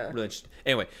 So Yeah. really interesting.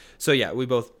 Anyway, so yeah, we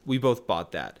both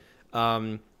bought that.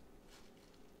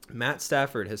 Matt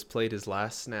Stafford has played his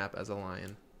last snap as a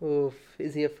Lion. Oof.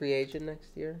 Is he a free agent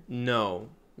next year? No,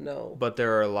 No. but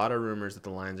there are a lot of rumors that the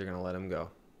Lions are going to let him go.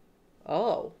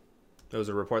 Oh. There was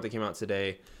a report that came out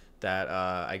today that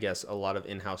I guess a lot of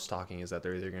in-house talking is that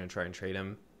they're either going to try and trade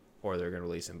him or they're going to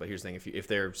release him. But here's the thing: if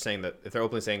they're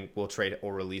openly saying we'll trade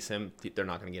or release him, they're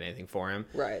not going to get anything for him.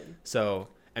 Right. So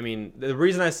I mean, the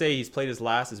reason I say he's played his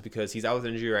last is because he's out with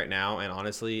injury right now, and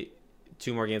honestly,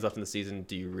 2 more games left in the season.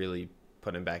 Do you really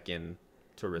put him back in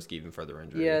to risk even further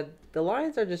injury? Yeah, the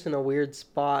Lions are just in a weird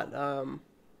spot.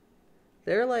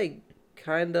 They're like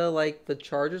kind of like the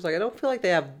Chargers. Like I don't feel like they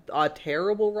have a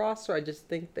terrible roster. I just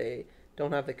think they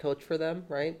don't have the coach for them,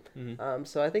 right? Mm-hmm.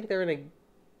 So I think they're in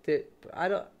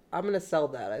a. I'm gonna sell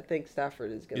that. I think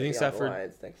Stafford is gonna be on the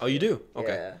Lions next year. Oh, you do?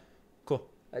 Okay. Yeah, cool.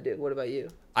 I do. What about you?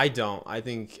 I don't. I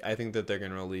think that they're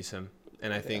going to release him.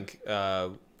 And I think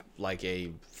like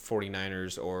a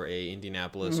 49ers or a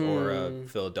Indianapolis or a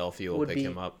Philadelphia will pick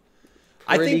him up.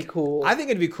 Pretty cool. I think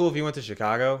it'd be cool if he went to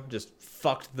Chicago, just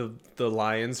fucked the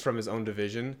Lions from his own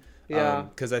division. Yeah.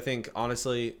 Because I think,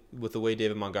 honestly, with the way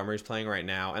David Montgomery's playing right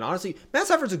now, and honestly, Matt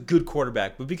Stafford's a good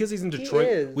quarterback, but because he's in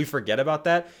Detroit, we forget about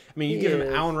that. I mean, you give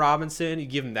him Allen Robinson, you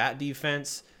give him that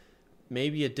defense.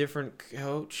 Maybe a different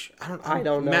coach. I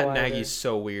don't know. Matt Nagy's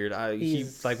so weird. He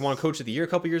won Coach of the Year a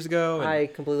couple years ago. I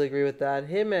completely agree with that.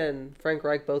 Him and Frank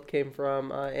Reich both came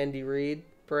from Andy Reid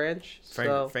branch.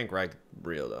 Frank Reich,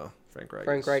 real though. Frank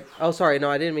Reich. Oh, sorry. No,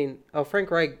 I didn't mean. Oh,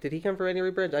 Frank Reich. Did he come from Andy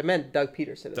Reid branch? I meant Doug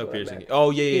Peterson. Doug Peterson.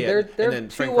 Oh yeah. They're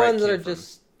two ones that are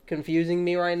just confusing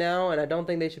me right now, and I don't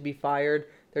think they should be fired.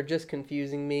 They're just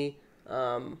confusing me,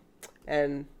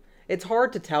 and it's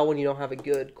hard to tell when you don't have a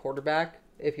good quarterback.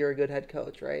 If you're a good head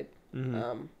coach, right?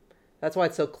 Mm-hmm. That's why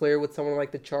it's so clear with someone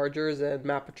like the Chargers and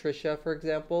Matt Patricia, for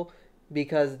example,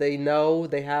 because they know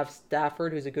they have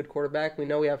Stafford, who's a good quarterback. We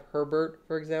know we have Herbert,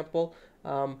 for example.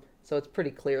 So it's pretty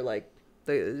clear, like,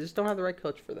 they just don't have the right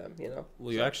coach for them, you know?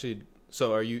 Well, you actually...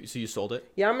 So you sold it?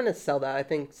 Yeah, I'm going to sell that. I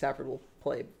think Stafford will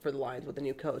play for the Lions with a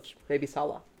new coach. Maybe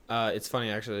Salah. It's funny,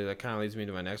 actually. That kind of leads me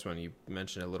to my next one. You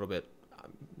mentioned it a little bit.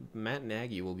 Matt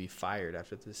Nagy will be fired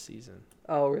after this season.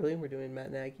 Oh, really? We're doing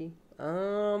Matt Nagy?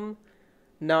 No,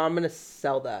 I'm going to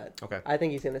sell that. Okay. I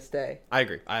think he's going to stay. I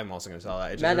agree. I'm also going to sell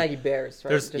that. Matt Nagy Bears,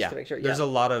 right? Just to make sure. There's a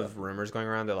lot of rumors going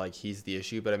around that, like, he's the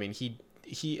issue, but, I mean, he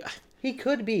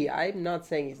could be. I'm not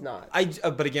saying he's not.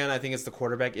 But again, I think it's the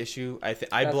quarterback issue. I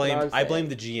blame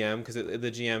the GM because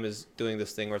the GM is doing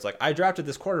this thing where it's like, I drafted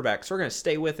this quarterback, so we're going to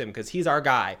stay with him because he's our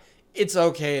guy. It's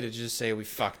okay to just say we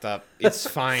fucked up. It's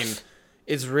fine.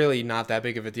 It's really not that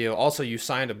big of a deal. Also, you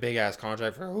signed a big-ass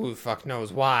contract for who the fuck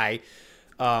knows why.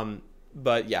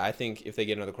 But, yeah, I think if they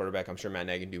get another quarterback, I'm sure Matt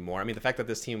Nagy can do more. I mean, the fact that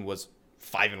this team was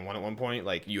 5-1 at one point,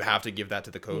 like, you have to give that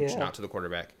to the coach, not to the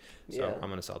quarterback. So I'm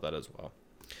going to sell that as well.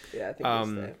 Yeah, I think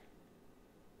he'll stay.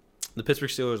 The Pittsburgh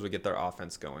Steelers would get their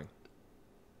offense going.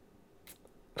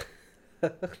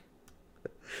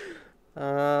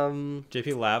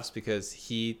 JP laughs because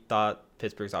he thought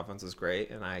Pittsburgh's offense was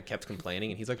great, and I kept complaining,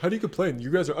 and he's like, how do you complain?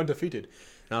 You guys are undefeated.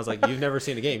 And I was like, you've never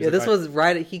seen a game. Yeah, this was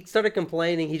right. He started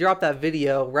complaining. He dropped that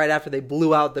video right after they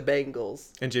blew out the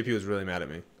Bengals. And JP was really mad at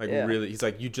me. Really, he's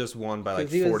like, you just won by like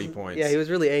 40 points. Yeah, he was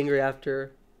really angry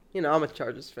after. You know, I'm a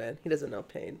Chargers fan. He doesn't know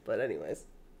pain. But anyways.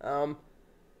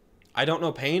 I don't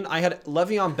know pain. I had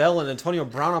Le'Veon Bell and Antonio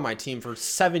Brown on my team for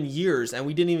 7 years, and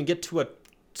we didn't even get to a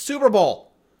Super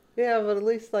Bowl. Yeah, but at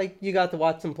least, like, you got to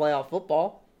watch some playoff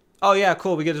football. Oh, yeah,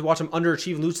 cool. We get to watch them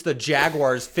underachieve and lose to the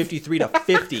Jaguars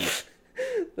 53-50.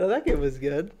 No, that game was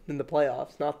good in the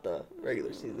playoffs, not the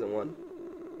regular season one.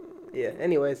 Yeah,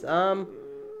 anyways,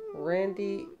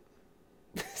 Randy...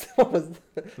 What was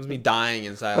that? It was me dying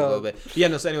inside a little bit. But yeah,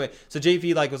 no, so anyway, so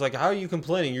JP was like, how are you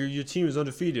complaining? Your team is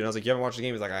undefeated. And I was like, you haven't watched the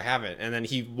game? He's like, I haven't. And then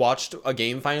he watched a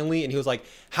game finally, and he was like,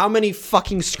 how many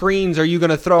fucking screens are you going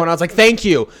to throw? And I was like, thank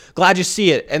you. Glad you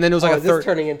see it. And then it was like a third... Is this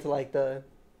turning into like the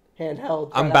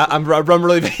handheld? I'm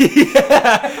really...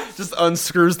 Just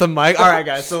unscrews the mic. All right,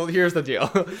 guys, so here's the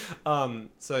deal.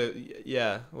 So,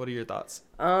 yeah, what are your thoughts?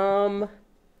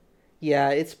 Yeah,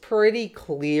 it's pretty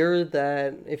clear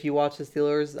that if you watch the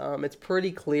Steelers, it's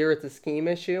pretty clear it's a scheme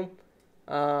issue.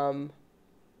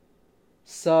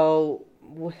 So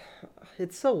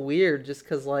it's so weird just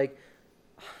because, like,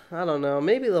 I don't know.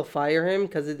 Maybe they'll fire him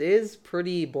because it is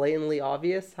pretty blatantly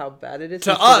obvious how bad it is.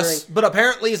 To us, but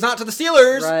apparently it's not to the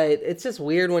Steelers. Right. It's just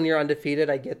weird when you're undefeated.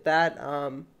 I get that.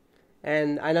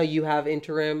 And I know you have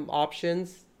interim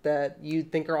options that you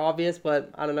think are obvious, but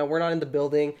I don't know. We're not in the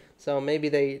building, so maybe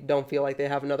they don't feel like they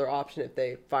have another option if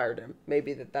they fired him.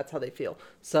 Maybe that's how they feel.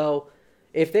 So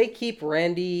If they keep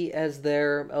Randy as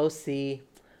their OC,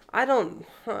 I don't.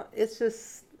 It's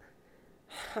just.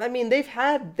 I mean, they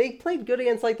played good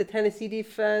against like the Tennessee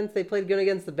defense. They played good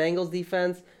against the Bengals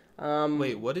defense.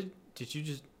 Wait, what did you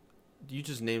just? You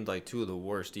just named like two of the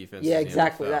worst defenses. Yeah, in the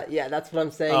exactly. NFL. That's what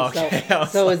I'm saying. Oh, okay.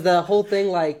 So is the whole thing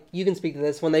like you can speak to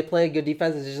this when they play a good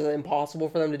defense? It's just impossible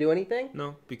for them to do anything.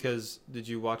 No, because did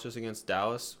you watch us against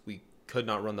Dallas? We could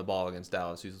not run the ball against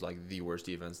Dallas, who's like the worst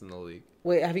defense in the league.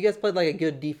 Wait, have you guys played like a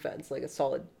good defense, like a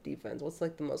solid defense? What's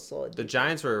like the most solid? The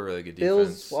Giants were a really good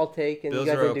defense. Bills, I'll take, and Bills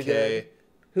you guys are didn't okay.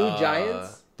 do good. Who,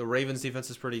 Giants? The Ravens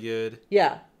defense is pretty good.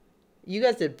 Yeah, you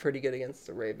guys did pretty good against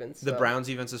the Ravens. The so. Browns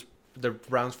defense is. The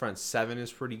Browns front seven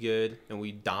is pretty good, and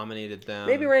we dominated them.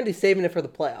 Maybe Randy's saving it for the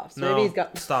playoffs. No, Maybe he's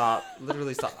got. Stop.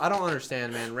 Literally stop. I don't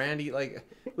understand, man. Randy, like,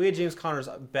 we had James Conner's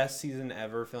best season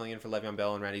ever filling in for Le'Veon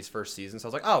Bell in Randy's first season. So I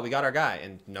was like, oh, we got our guy.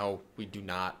 And no, we do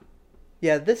not.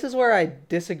 Yeah, this is where I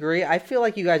disagree. I feel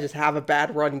like you guys just have a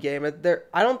bad run game.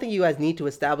 I don't think you guys need to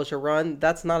establish a run.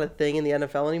 That's not a thing in the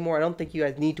NFL anymore. I don't think you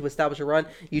guys need to establish a run.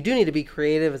 You do need to be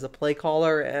creative as a play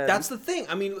caller. And that's the thing.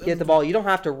 I mean, get the ball. You don't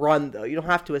have to run, though. You don't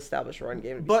have to establish a run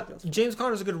game. But James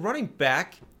Conner's a good running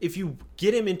back if you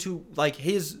get him into, like,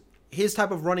 his type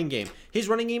of running game. His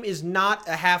running game is not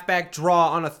a halfback draw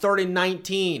on a 3rd and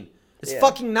 19. It's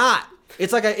fucking not.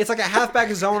 It's like a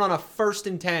halfback zone on a 1st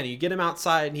and 10. You get him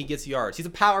outside and he gets yards. He's a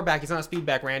power back. He's not a speed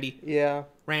back, Randy. Yeah.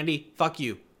 Randy, fuck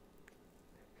you.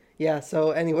 Yeah.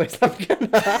 So, anyways, I'm gonna.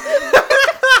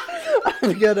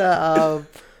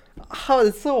 Oh,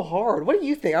 it's so hard. What do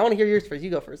you think? I want to hear yours first. You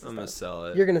go first. I'm gonna sell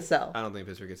it. You're gonna sell. I don't think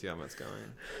Pittsburgh gets you how much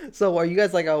going. So, are you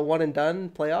guys like a one and done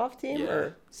playoff team,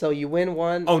 or so you win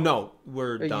one? Oh no,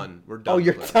 we're done. We're done. Oh,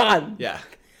 you're done. Yeah,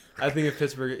 I think if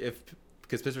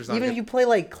because Pittsburgh's not even if you play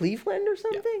like Cleveland or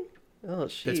something. Yeah. Oh,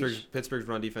 sheesh. Pittsburgh's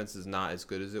run defense is not as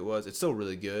good as it was. It's still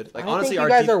really good. Like, I honestly, think you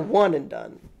guys are one and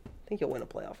done. I think you'll win a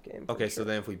playoff game. Okay, so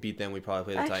then if we beat them, we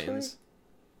probably play the Titans.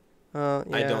 Yeah.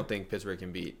 I don't think Pittsburgh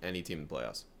can beat any team in the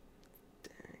playoffs.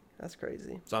 Dang, that's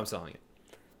crazy. So I'm selling it.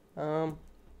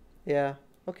 Yeah.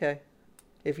 Okay.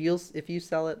 If you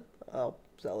sell it, I'll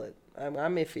sell it. I'm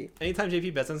iffy. Anytime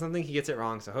JP bets on something, he gets it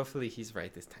wrong. So hopefully he's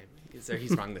right this time. He's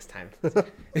wrong this time.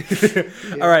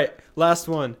 All right, last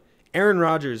one. Aaron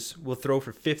Rodgers will throw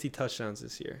for 50 touchdowns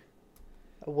this year.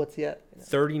 What's he at?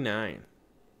 39.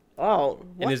 Oh,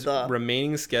 what in his the?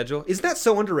 remaining schedule. Isn't that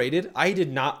so underrated? I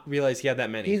did not realize he had that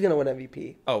many. He's gonna win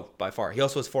MVP. Oh, by far. He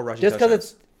also has 4 rushing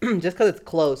touchdowns. Just because it's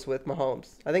close with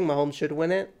Mahomes. I think Mahomes should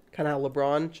win it. Kind of how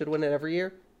LeBron should win it every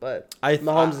year. But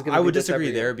Mahomes is going to. I would disagree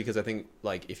there because I think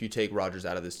like if you take Rodgers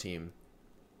out of this team,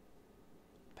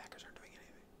 Packers aren't doing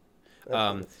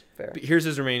anything. That's fair. But here's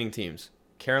his remaining teams: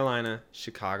 Carolina,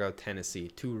 Chicago, Tennessee.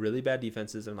 2 really bad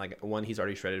defenses and like one he's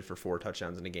already shredded for 4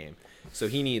 touchdowns in a game. So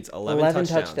he needs 11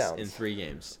 touchdowns in 3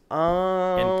 games.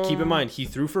 And keep in mind he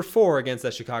threw for 4 against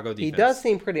that Chicago defense. He does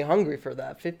seem pretty hungry for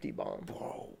that 50 bomb.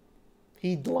 Whoa.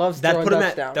 He loves throwing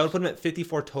touchdowns. That would put him at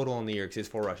 54 total in the year because he has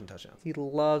 4 rushing touchdowns. He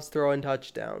loves throwing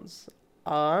touchdowns.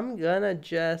 I'm gonna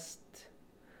just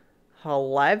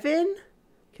 11.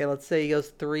 Okay, let's say he goes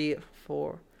 3,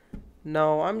 4.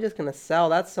 No, I'm just gonna sell.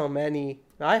 That's so many.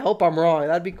 I hope I'm wrong.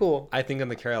 That'd be cool. I think in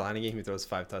the Carolina game he throws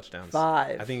 5 touchdowns.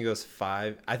 5. I think he goes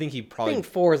 5. I think he I probably think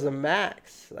 4 is the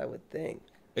max. I would think.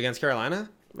 against Carolina.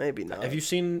 Maybe not. Have you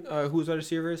seen who's wide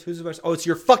receiver is? Who's the Oh, it's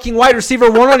your fucking wide receiver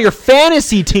 1 on your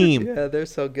fantasy team. Yeah, they're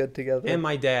so good together. And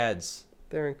my dad's.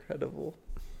 They're incredible.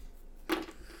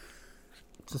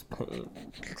 Just pain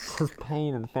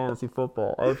in fantasy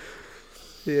football.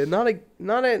 Yeah, not a.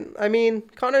 I mean,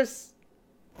 Connor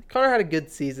had a good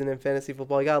season in fantasy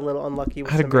football. He got a little unlucky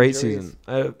with I had a some great injuries. season.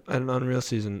 I had an unreal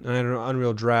season. I had an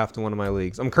unreal draft in one of my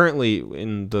leagues. I'm currently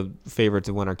in the favorite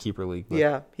to win our keeper league.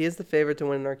 Yeah, he is the favorite to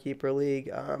win in our keeper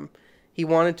league. He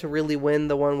wanted to really win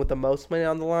the one with the most money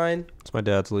on the line. It's my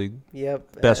dad's league.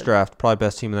 Yep. Best draft, probably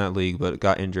best team in that league, but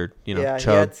got injured. You know, Yeah,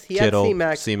 Chubb, he had Kittle,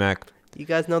 C-Mac. You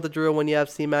guys know the drill when you have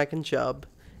C-Mac and Chubb.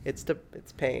 It's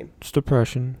pain. It's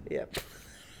depression. Yep.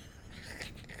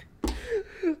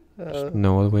 There's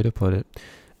no other way to put it.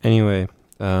 Anyway,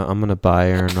 I'm going to buy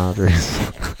Aaron Rodgers.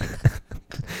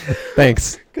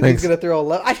 Thanks. Because he's going to throw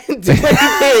 11. I didn't do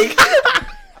anything.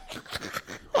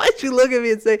 Why'd you look at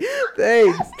me and say,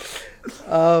 thanks?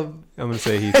 I'm going to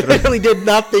say he I literally did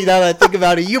nothing now that I think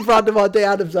about it. You brought Devontae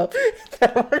Adams up. This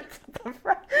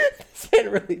man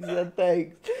really said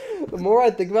thanks. The more I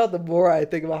think about it, the more I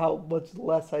think about how much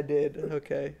less I did.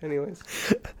 Okay, anyways.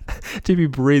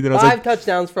 JP breathing. 5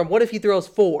 touchdowns from, what if he throws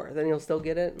 4? Then he'll still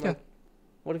get it? Yeah.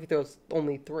 What if he throws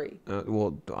only 3?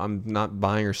 Well, I'm not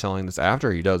buying or selling this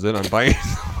after he does it. I'm buying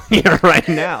it right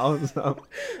now. So.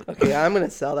 Okay, I'm going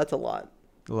to sell. That's a lot.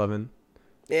 11.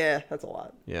 Yeah, that's a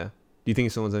lot. Yeah. Do you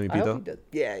think someone's MVP I hope though? he did.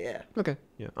 Yeah. Okay.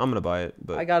 Yeah, I'm gonna buy it,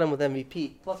 but I got him with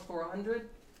MVP. Plus 400?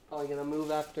 Probably gonna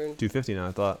move after. 250 now.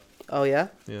 I thought. Oh, yeah?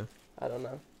 Yeah. I don't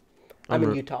know. I'm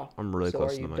in Utah. I'm really so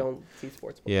close or to you the mic. don't see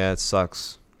sports. Books. Yeah, it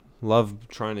sucks. Love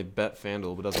trying to bet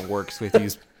FanDuel, but it doesn't work, so we have to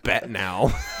use Bet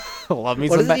Now. Love me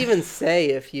What some does it Bet. even say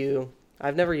if you...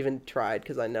 I've never even tried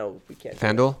because I know we can't. do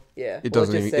FanDuel? Yeah. It Will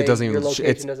doesn't just even- say it doesn't your even- location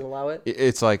it's- doesn't allow it?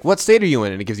 It's like, what state are you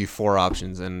in? And it gives you 4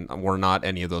 options, and we're not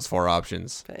any of those 4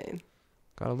 options. Pain.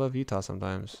 Gotta love Utah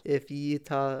sometimes. If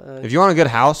Utah... If you want a good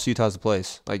house, Utah's the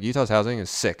place. Like, Utah's housing is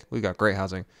sick. We got great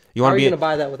housing. You how want are to you be... going to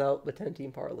buy that without the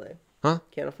 10-team parlay? Huh?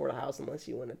 Can't afford a house unless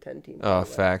you win a 10-team Oh, parlay.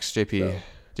 facts. JP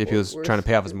was we're trying to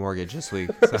pay off his mortgage this week.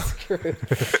 So.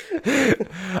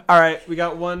 All right, we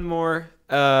got one more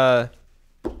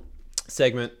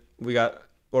segment.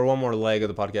 Or one more leg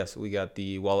of the podcast. We got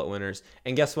the wallet winners.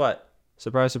 And guess what?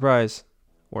 Surprise, surprise.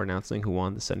 We're announcing who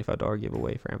won the $75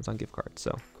 giveaway for Amazon gift card.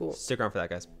 So Cool. stick around for that,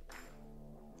 guys.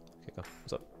 Okay, go.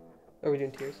 What's up? Are we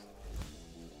doing tiers?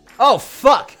 Oh,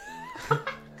 fuck!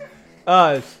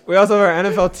 We also have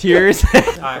our NFL tiers.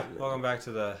 All right, welcome back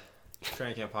to the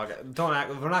Training Camp podcast.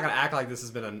 We're not gonna act like this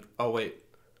has been an. Oh wait,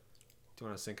 do you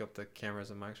want to sync up the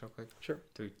cameras and mics real quick? Sure.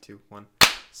 3, 2, 1.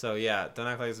 So yeah, don't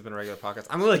act like this has been a regular podcast.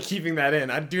 I'm really keeping that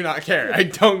in. I do not care. I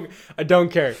don't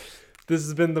care. This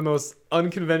has been the most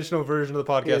unconventional version of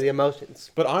the podcast. Yeah, the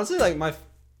emotions. But honestly, like my.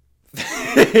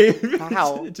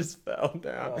 How? It just fell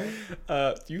down.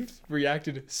 You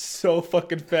reacted so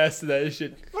fucking fast to that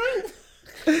shit.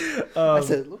 I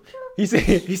said, look. He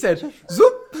said,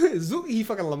 zoop, zoop. He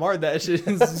fucking Lamar'd that shit.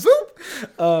 Zoop.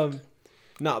 But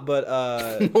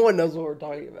No one knows what we're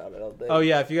talking about, I don't think. oh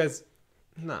yeah, if you guys,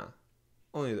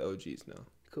 only the OGs know.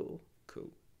 Cool.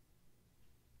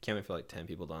 Can't wait for like 10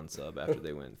 people to unsub after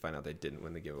they find out they didn't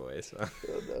win the giveaway. So,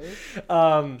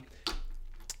 Oh, no.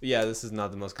 yeah, this is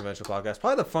not the most conventional podcast.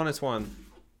 Probably the funnest one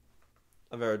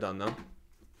I've ever done, though.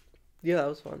 Yeah, that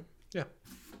was fun. Yeah.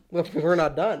 Well, we're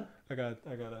not done. I gotta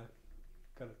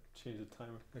change the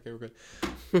timer. Okay, we're good.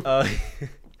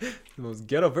 The most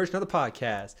ghetto version of the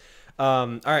podcast.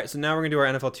 All right, so now we're gonna do our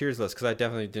NFL tiers list because I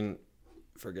definitely didn't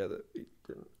forget it.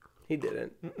 He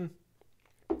didn't.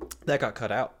 That got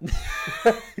cut out.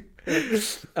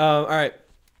 All right.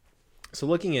 So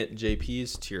looking at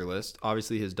JP's tier list,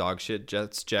 obviously his dog shit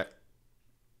Jets Jack.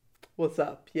 What's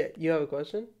up? Yeah, you have a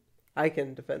question? I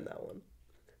can defend that one.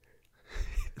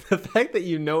 The fact that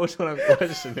you know which one I'm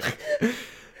questioning.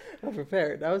 I'm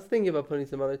prepared. I was thinking about putting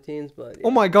some other teams, but yeah.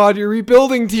 Oh my God, you're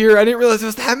rebuilding tier. I didn't realize there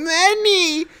was that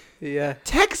many. Yeah.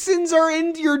 Texans are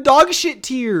in your dog shit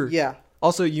tier. Yeah.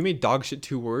 Also, you made dog shit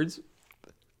 2 words.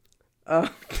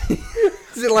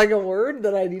 Is it like a word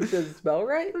that I need to spell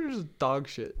right? Or just dog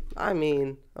shit. I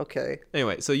mean, okay.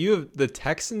 Anyway, so you have the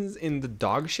Texans in the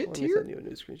dog shit Let me tier? send you a new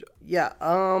screenshot.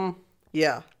 Yeah.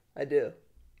 Yeah, I do.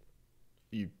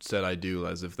 You said I do,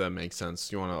 as if that makes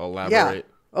sense. You want to elaborate?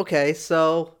 Yeah. Okay,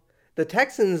 so the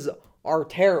Texans are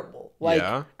terrible. Like,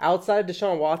 Yeah. outside of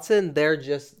Deshaun Watson, they're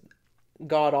just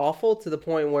god awful to the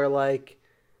point where, like,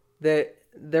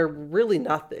 they're really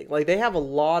nothing. Like, they have a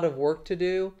lot of work to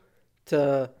do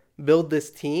to build this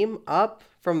team up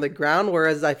from the ground,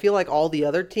 whereas I feel like all the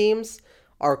other teams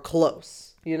are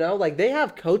close. You know, like, they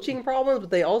have coaching problems, but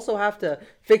they also have to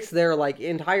fix their, like,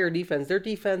 entire defense. Their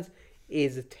defense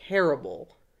is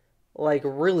terrible. Like,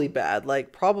 really bad.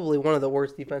 Like, probably one of the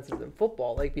worst defenses in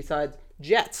football, like, besides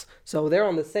Jets. So they're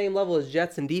on the same level as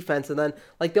Jets in defense. And then,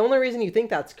 like, the only reason you think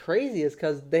that's crazy is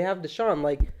because they have Deshaun.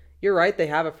 Like, you're right, they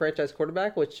have a franchise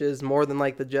quarterback, which is more than,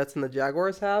 like, the Jets and the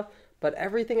Jaguars have. But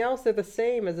everything else, they're the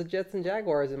same as the Jets and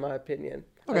Jaguars, in my opinion.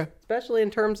 Okay. Especially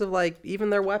in terms of, like, even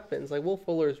their weapons. Like, Will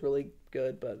Fuller is really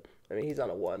good, but, I mean, he's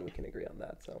on a 1. We can agree on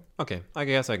that, so. Okay, I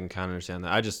guess I can kind of understand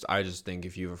that. I just think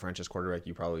if you have a franchise quarterback,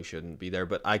 you probably shouldn't be there.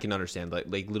 But I can understand, like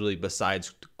literally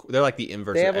besides, they're like the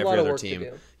inverse They of have a lot every of other work to team.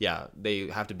 do. Yeah, they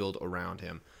have to build around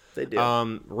him. They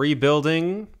do.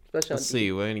 Rebuilding. Especially Let's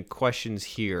see. Any questions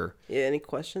here? Yeah, any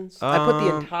questions? I put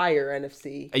the entire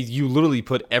NFC. You literally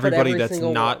put everybody every that's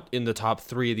single not one. in the top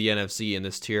 3 of the NFC in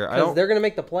this tier. Because they're going to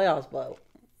make the playoffs, but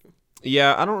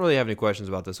Yeah, I don't really have any questions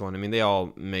about this one. I mean, they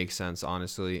all make sense,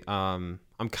 honestly. I'm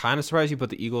kind of surprised you put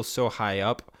the Eagles so high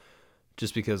up,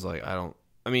 just because, like, I don't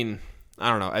know.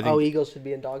 I think Eagles should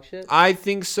be in dog shit? I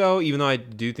think so, even though I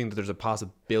do think that there's a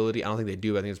possibility. I don't think they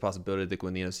do. I think there's a possibility they could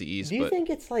win the NFC East. Do you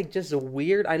think it's, like, just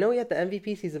weird? I know he had the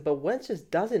MVP season, but Wentz just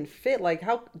doesn't fit. Like,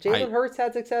 how Jalen Hurts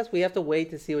had success, we have to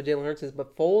wait to see what Jalen Hurts is,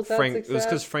 but Foles had success? It was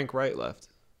because Frank Reich left.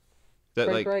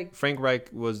 Frank Reich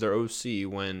was their OC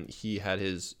when he had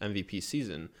his MVP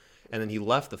season, and then he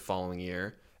left the following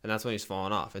year, and that's when he's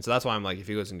fallen off. And so that's why I'm like, if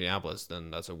he goes to Indianapolis,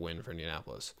 then that's a win for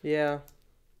Indianapolis. Yeah.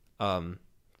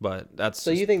 But that's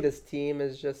So you think this team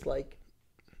is just like?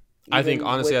 I think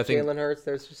honestly, I think Jalen Hurts,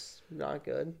 there's just not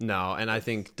good. No, and I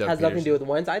think Doug has Peterson, nothing to do with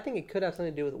Wentz. I think it could have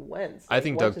something to do with Wentz. I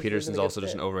think Wentz Doug Peterson's also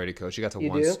just an overrated coach. He got to You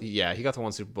one. do? Yeah, he got to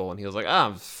one Super Bowl, and he was like,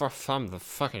 I'm the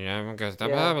fucking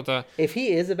Yeah. If he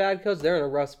is a bad coach, they're in a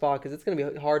rough spot because it's going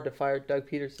to be hard to fire Doug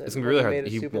Peterson. It's gonna be really hard.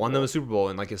 He won them a Super Bowl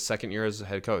in like his second year as a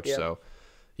head coach. So,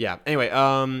 yeah. Anyway,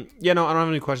 yeah, no, I don't have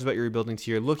any questions about your rebuilding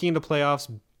tier. Looking into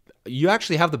playoffs, you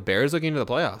actually have the Bears looking into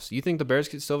the playoffs. You think the Bears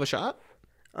could still have a shot?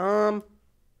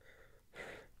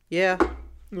 Yeah,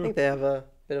 I think they have a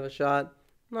bit of a shot.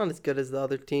 Not as good as the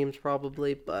other teams,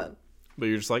 probably, but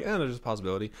you're just like, there's a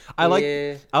possibility. I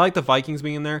like the Vikings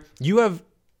being in there. You have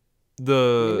I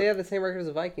mean, they have the same record as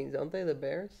the Vikings, don't they? The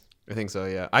Bears. I think so.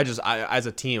 Yeah. I as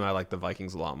a team, I like the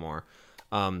Vikings a lot more.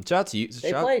 Shout out to you.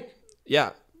 They played.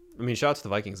 Yeah, I mean, shout out to the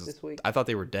Vikings this week. I thought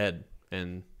they were dead,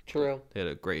 and True. They had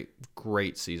a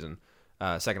great season.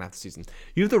 Second half of the season.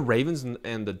 You have the Ravens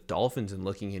and the Dolphins in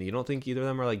looking in. You don't think either of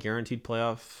them are like guaranteed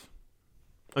playoff?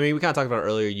 I mean, we kind of talked about it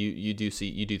earlier. You do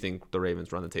think the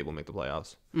Ravens run the table and make the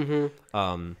playoffs.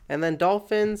 Mm-hmm. And then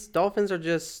Dolphins are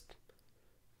just.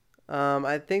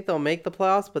 I think they'll make the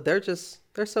playoffs, but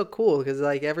they're so cool because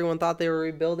like everyone thought they were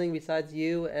rebuilding besides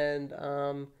you, and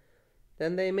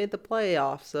then they made the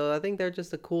playoffs. So I think they're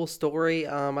just a cool story.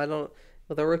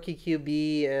 With a rookie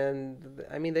QB, and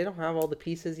I mean they don't have all the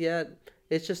pieces yet.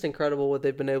 It's just incredible what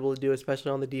they've been able to do,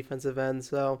 especially on the defensive end.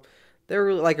 So they're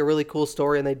really, like a really cool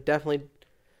story, and they definitely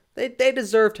they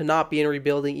deserve to not be in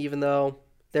rebuilding, even though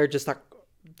they're just like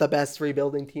the best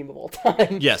rebuilding team of all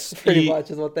time. Yes, pretty much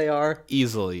is what they are.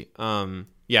 Easily.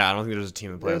 Yeah, I don't think there's a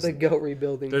team in the playoffs. They're the GOAT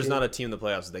rebuilding. There's team. not a team in the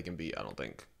playoffs that they can beat. I don't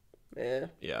think. Yeah.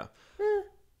 Yeah.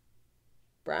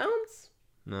 Browns?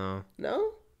 No.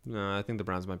 No. No, I think the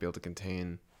Browns might be able to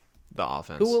contain the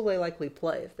offense. Who will they likely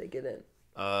play if they get in?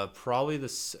 Probably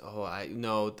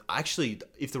actually,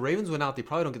 if the Ravens win out, they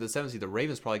probably don't get the 7th seed. The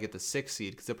Ravens probably get the 6th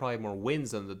seed because they probably have more wins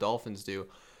than the Dolphins do.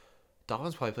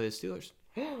 Dolphins probably play the Steelers.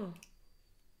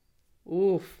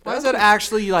 Oof. Why is that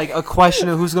actually like a question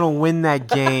of who's going to win that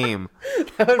game?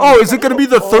 Is it going to be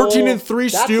the 13-3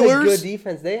 Steelers? That's a good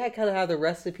defense. They kind of have the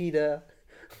recipe to.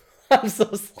 I'm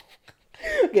so sorry.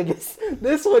 Okay,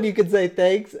 this one you could say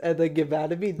thanks and then get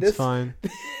mad at me. This fine.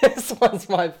 This one's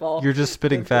my fault. You're just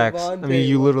spitting facts. I mean,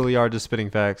 you literally are just spitting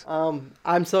facts.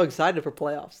 I'm so excited for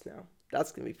playoffs now.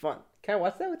 That's gonna be fun. Can I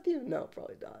watch that with you? No,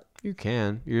 probably not. You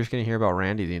can. You're just gonna hear about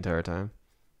Randy the entire time.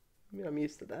 I mean, I'm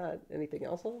used to that. Anything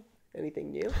else?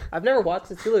 Anything new? I've never watched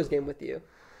the Steelers game with you.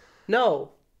 No.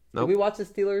 Nope. Did we watch the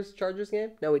Steelers Chargers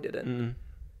game? No, we didn't. Mm-mm.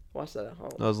 Watch that at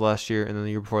home. That was last year, and then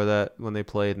the year before that when they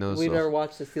played. We've never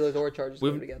watched the Steelers or Chargers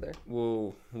game together.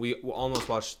 Well, we almost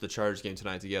watched the Chargers game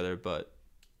tonight together, but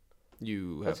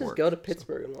you Let's have just go to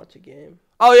Pittsburgh and watch a game.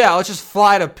 Oh yeah, let's just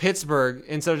fly to Pittsburgh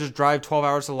instead of just drive 12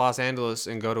 hours to Los Angeles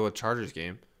and go to a Chargers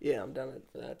game. Yeah, I'm down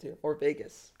for that too. Or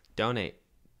Vegas. Donate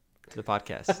to the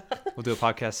podcast. We'll do a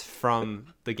podcast from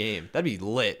the game. That'd be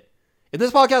lit. If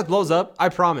this podcast blows up, I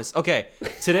promise. Okay,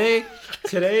 today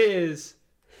is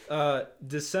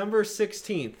December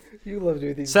 16th. You love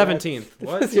doing these. 17th.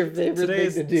 What? This is your favorite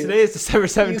thing to do. Today is December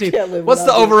 17th. What's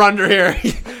the over-under here?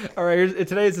 All right,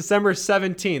 today is December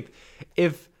 17th.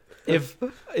 If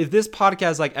this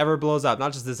podcast like ever blows up,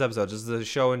 not just this episode, just the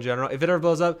show in general, if it ever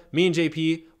blows up, me and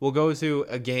JP will go to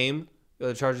a game,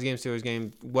 the Chargers game, Steelers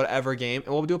game, whatever game,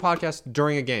 and we'll do a podcast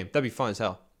during a game. That'd be fun as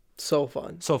hell. So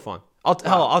fun. So fun.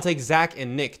 I'll take Zach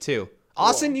and Nick too.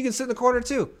 Austin, you can sit in the corner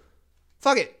too.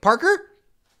 Fuck it.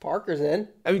 Parker's in.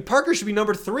 I mean, Parker should be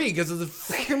number 3 because of the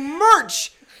freaking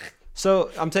merch.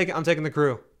 So I'm taking the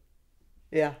crew.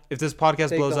 Yeah. If this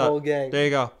podcast blows the up, whole gang. there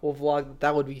you go. We'll vlog.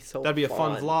 That would be so. That'd be a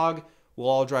fun vlog. We'll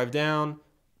all drive down.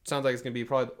 Sounds like it's gonna be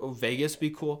probably Vegas.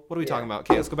 Be cool. What are we talking about?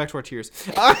 Okay, let's go back to our tiers.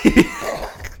 What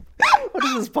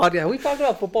is this podcast? We talked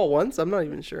about football once. I'm not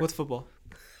even sure. What's football?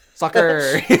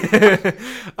 Soccer.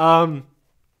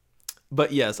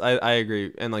 But yes, I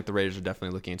agree, and like the Raiders are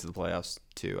definitely looking into the playoffs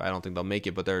too. I don't think they'll make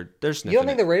it, but they're sniffing. You don't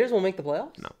think the Raiders will make the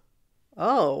playoffs?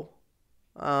 No.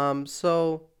 Oh,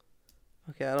 so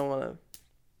okay, I don't want to.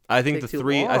 I think the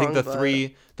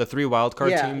three wild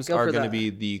card teams are going to be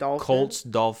the Dolphins? Colts,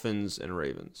 Dolphins, and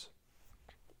Ravens.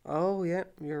 Oh yeah,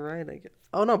 you're right. I guess.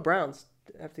 Oh no, Browns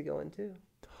have to go in too.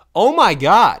 Oh my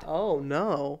God. Oh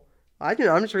no, I'm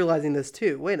just realizing this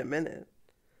too. Wait a minute.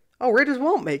 Oh, Raiders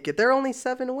won't make it. They're only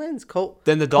 7 wins.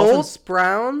 Then the Dolphins, Colts,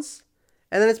 Browns,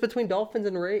 and then it's between Dolphins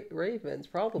and Ravens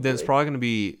probably. Then it's probably going to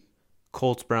be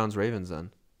Colts, Browns, Ravens.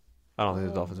 Then I don't think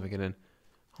the Dolphins make it in.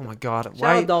 Oh my God! Shout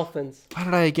Why? out Dolphins. Why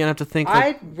did I again have to think?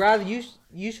 Like, I'd rather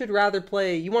you should rather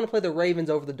play. You want to play the Ravens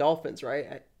over the Dolphins,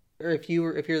 right? Or if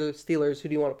you're the Steelers, who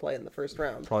do you want to play in the first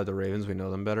round? probably the Ravens. We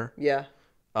know them better. Yeah.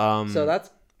 So So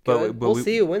that's good. We'll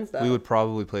see who wins that. We would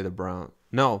probably play the Browns.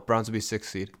 No, Browns would be 6th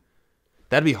seed.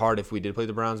 That'd be hard if we did play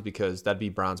the Browns because that'd be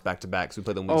Browns back to back. So we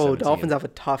play them week 17. Dolphins have a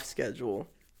tough schedule.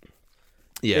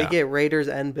 Yeah. They get Raiders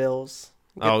and Bills.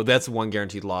 Oh, that's one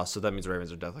guaranteed loss. So that means the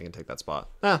Ravens are definitely gonna take that spot.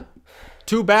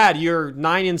 Too bad your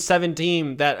 9-7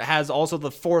 team that has also the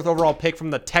 4th overall pick from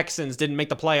the Texans didn't make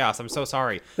the playoffs. I'm so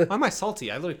sorry. Why am I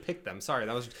salty? I literally picked them. Sorry,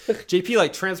 that was JP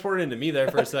like transported into me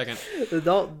there for a second. The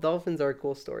Dolphins are a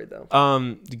cool story though.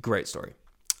 Great story.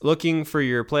 Looking for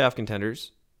your playoff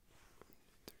contenders.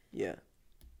 Yeah.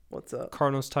 What's up?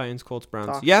 Cardinals, Titans, Colts, Browns.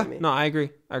 Talk to Yeah, me. no, I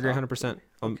agree. 100%.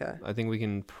 Okay. I think we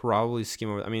can probably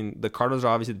skim over. I mean, the Cardinals are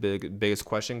obviously the biggest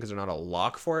question because they're not a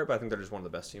lock for it, but I think they're just one of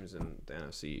the best teams in the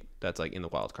NFC that's like in the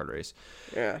wild card race.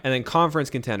 Yeah. And then conference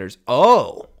contenders.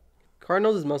 Oh,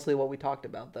 Cardinals is mostly what we talked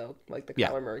about though, like the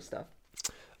Kyler Murray stuff.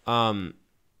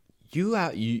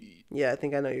 you Yeah, I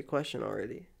think I know your question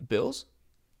already. Bills?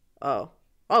 Oh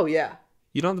yeah.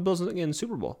 You don't have the Bills in the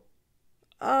Super Bowl.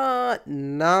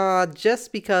 Nah,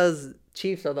 just because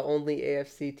Chiefs are the only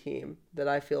AFC team that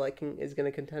I feel like is going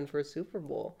to contend for a Super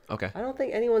Bowl. Okay. I don't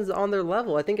think anyone's on their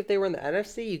level. I think if they were in the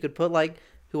NFC, you could put like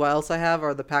who else I have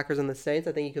are the Packers and the Saints.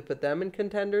 I think you could put them in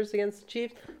contenders against the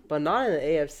Chiefs, but not in the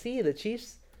AFC. The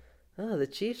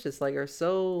Chiefs just like are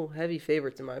so heavy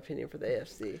favorites in my opinion for the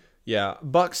AFC. Yeah,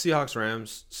 Bucks, Seahawks,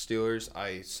 Rams, Steelers.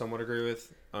 I somewhat agree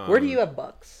with. Where do you have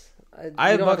Bucks?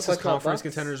 I have Bucks as conference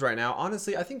contenders right now.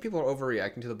 Honestly, I think people are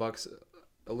overreacting to the Bucks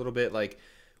a little bit. Like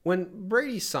when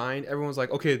Brady signed, everyone was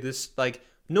like, "Okay, this like."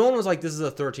 No one was like, "This is a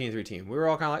 13-3 team." We were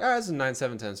all kind of like, "Ah, this is a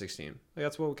 9-7, 10-16." Like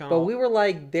that's what we kind of. But we were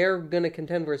like, they're gonna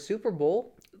contend for a Super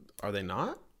Bowl. Are they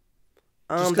not?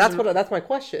 That's my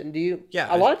question. Do you?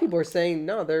 Yeah. A lot of people are saying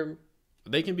no.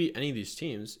 They can beat any of these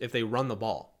teams if they run the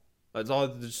ball. That's all.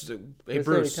 Just, hey It's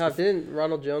Bruce. gonna be tough. Didn't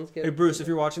Ronald Jones get? Hey Bruce, if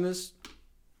you're watching this,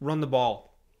 run the ball.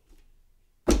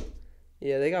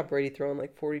 Yeah, they got Brady throwing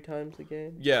like 40 times a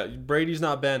game. Yeah, Brady's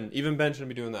not Ben. Even Ben shouldn't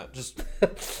be doing that. Just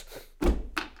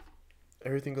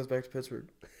everything goes back to Pittsburgh.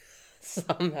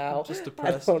 Somehow. Just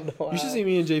depressed. I don't know. You should see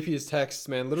me and JP's texts,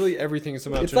 man. Literally everything is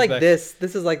somehow. It's like this.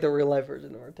 This is like the real life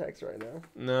version of our text right now.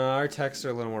 No, our texts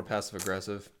are a little more passive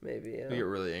aggressive. Maybe. Yeah. We get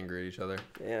really angry at each other.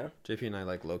 Yeah. JP and I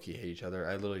like low-key hate each other.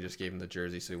 I literally just gave him the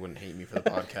jersey so he wouldn't hate me for the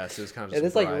podcast. It was kind of just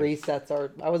this like resets our.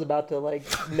 I was about to like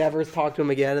never talk to him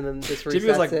again, and then this resets JP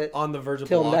was like it on the verge of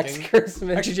till blocking. next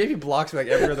Christmas. Actually, JP blocks me like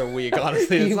every other week.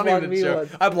 Honestly, it's You not even blocked a me joke.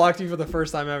 once. I blocked you for the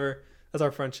first time ever. That's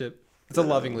our friendship. It's a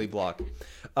lovingly block.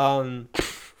 But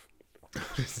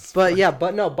yeah,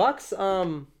 but no, Bucks.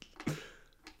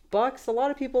 Bucks. A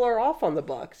lot of people are off on the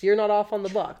Bucks. You're not off on the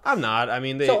Bucks. I'm not. I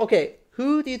mean, So okay,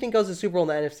 who do you think goes to Super Bowl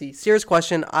in the NFC? Serious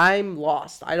question. I'm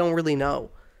lost. I don't really know.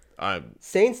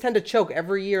 Saints tend to choke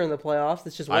every year in the playoffs.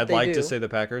 It's just what they do. I'd like to say the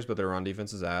Packers, but their run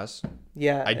defense is ass.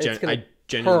 Yeah, I genuinely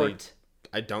hurt.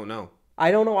 I don't know.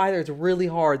 I don't know either. It's really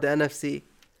hard. The NFC.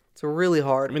 It's really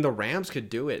hard. I mean, the Rams could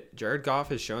do it. Jared Goff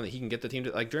has shown that he can get the team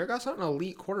to like. Jared Goff's not an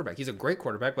elite quarterback. He's a great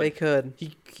quarterback, but they could.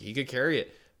 He could carry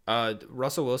it.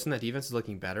 Russell Wilson, that defense is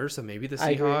looking better. So maybe the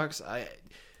I agree. Seahawks.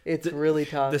 It's really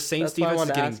tough. The Saints That's why I defense is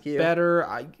wanted to getting ask you.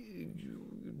 better.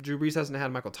 Drew Brees hasn't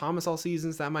had Michael Thomas all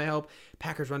season, so that might help.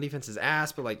 Packers run defense is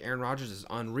ass, but like Aaron Rodgers is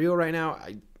unreal right now.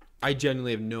 I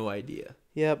genuinely have no idea.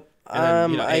 Yep.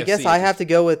 And then, I AFC guess I have to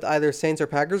go with either Saints or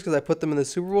Packers because I put them in the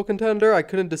Super Bowl contender. I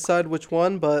couldn't decide which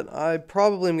one, but I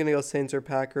probably am going to go Saints or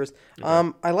Packers.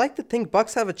 Okay. I like to think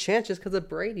Bucks have a chance just because of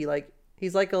Brady. Like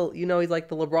he's like he's like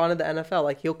the LeBron of the NFL.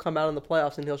 Like he'll come out in the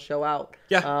playoffs and he'll show out.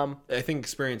 Yeah. I think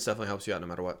experience definitely helps you out no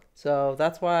matter what. So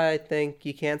that's why I think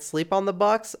you can't sleep on the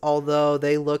Bucks, although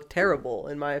they look terrible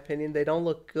in my opinion. They don't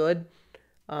look good,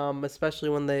 especially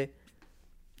when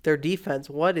their defense.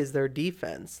 What is their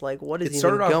defense? Like, what is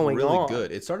even going on? It started off really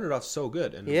good. It started off so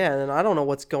good. And I don't know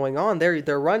what's going on.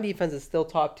 Their run defense is still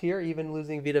top tier, even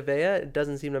losing Vita Vea. It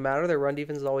doesn't seem to matter. Their run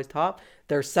defense is always top.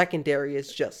 Their secondary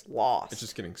is just lost. It's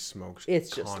just getting smoked.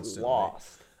 It's constantly. Just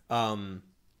lost.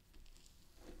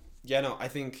 Yeah, no, I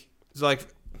think it's like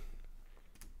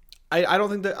I don't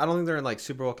think they're in like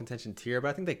Super Bowl contention tier, but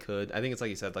I think they could. I think it's like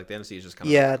you said, like the NFC is just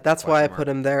kind of that's why I put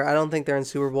them there. I don't think they're in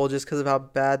Super Bowl just because of how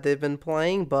bad they've been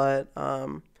playing, but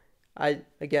I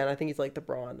think he's like the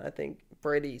Braun. I think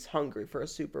Brady's hungry for a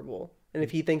Super Bowl, and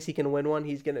if he thinks he can win one,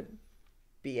 he's gonna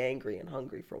be angry and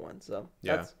hungry for one. So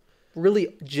that's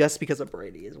really just because of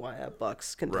Brady is why I have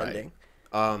Bucks contending.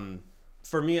 Right.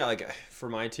 For me, like for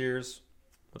my tiers,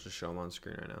 I'll just show them on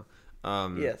screen right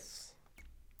now. Yes.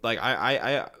 like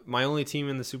my only team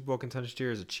in the Super Bowl contention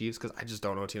tier is the Chiefs because I just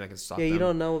don't know a team that can stop them. Yeah, you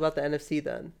don't know about the NFC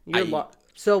then.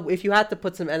 So if you had to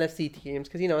put some NFC teams,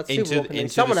 because it's Super Bowl contention,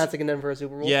 someone has to contend for a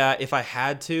Super Bowl. Yeah, if I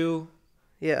had to.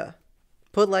 Yeah,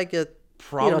 put like a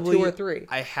probably 2 or 3.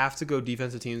 I have to go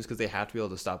defensive teams because they have to be able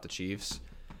to stop the Chiefs.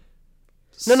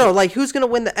 No, like who's gonna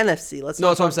win the NFC? No, that's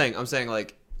what I'm saying. I'm saying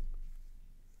like,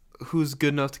 who's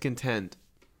good enough to contend?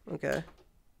 Okay.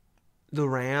 The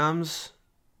Rams.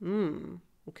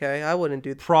 Okay, I wouldn't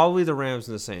do. Probably the Rams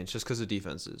and the Saints, just because of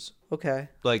defenses. Okay.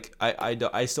 Like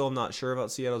I still am not sure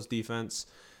about Seattle's defense.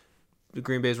 The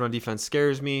Green Bay's run defense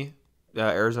scares me.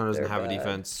 Arizona doesn't have a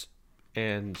defense,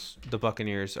 and the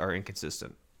Buccaneers are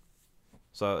inconsistent.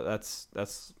 So that's.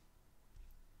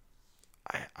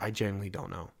 I genuinely don't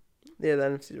know. Yeah, the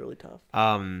NFC is really tough.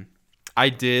 I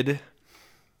didn't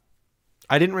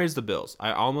raise the Bills.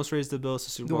 I almost raised the Bills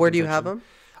to Super Bowl. Where do you have them?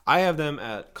 I have them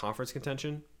at conference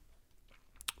contention.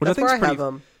 That's where I have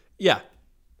them. Yeah.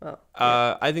 Oh,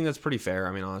 yeah. I think that's pretty fair.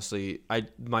 I mean, honestly,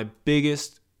 the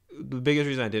biggest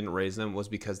reason I didn't raise them was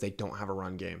because they don't have a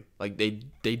run game. Like they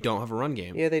don't have a run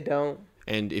game. Yeah, they don't.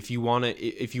 And if you want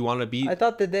to beat, I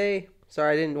thought that they.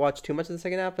 Sorry, I didn't watch too much of the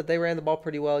second half, but they ran the ball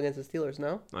pretty well against the Steelers.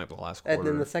 No. Like the last quarter. And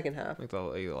then the second half. Like the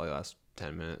last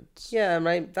 10 minutes. Yeah,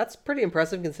 right. That's pretty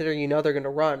impressive considering they're going to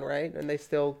run, right? And they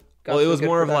still. Got it was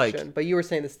more production. of like. But you were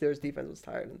saying the Steelers defense was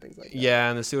tired and things like that. Yeah,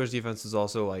 and the Steelers defense is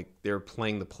also like they were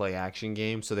playing the play action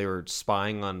game, so they were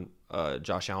spying on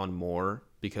Josh Allen more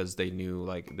because they knew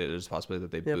like there's a possibility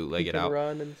that they bootleg it out.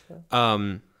 Run and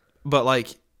stuff. But like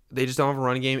they just don't have a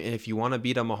run game, and if you want to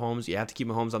beat up Mahomes, you have to keep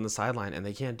Mahomes on the sideline, and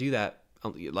they can't do that.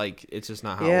 Like it's just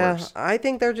not how it works. Yeah, I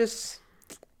think they're just.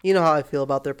 You know how I feel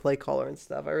about their play caller and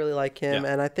stuff. I really like him,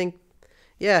 and I think,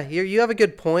 you have a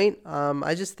good point.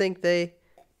 I just think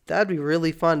that'd be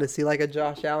really fun to see like a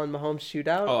Josh Allen Mahomes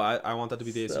shootout. Oh, I want that to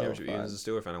be the AFC Championship. Even as a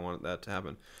Steelers fan, I want that to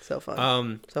happen. So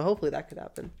fun. So hopefully that could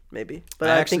happen, maybe.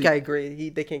 But I think I agree.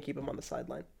 They can't keep him on the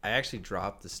sideline. I actually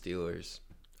dropped the Steelers.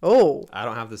 Oh. I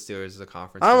don't have the Steelers as a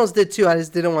conference. I almost did too. I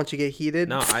just didn't want you to get heated.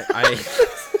 No,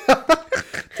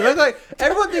 So it's like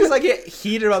everyone thinks I get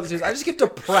heated about the Steelers. I just get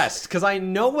depressed because I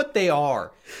know what they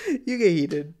are. You get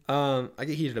heated. I get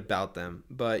heated about them,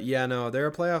 but yeah, no, they're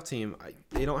a playoff team.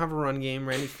 They don't have a run game.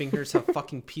 Randy Finger's a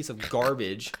fucking piece of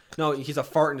garbage. No, he's a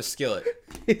fart in a skillet.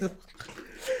 Wait,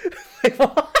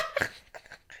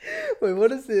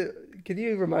 what is it? Can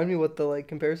you remind me what the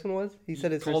comparison was? He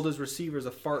said it's called his receivers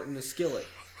a fart in a skillet.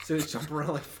 So he's jumping around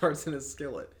like farts in a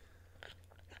skillet.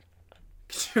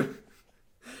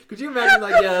 Could you imagine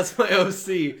that's my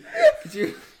OC? Could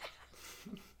you?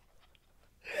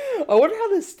 I wonder how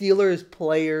the Steelers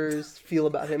players feel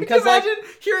about him. Could you imagine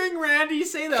hearing Randy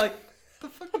say that? Like, what the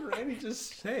fuck did Randy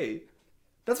just say?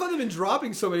 That's why they've been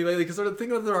dropping so many lately because they're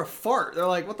thinking that they're a fart. They're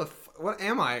like, what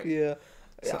am I? Yeah.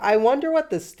 So, I wonder what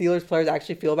the Steelers players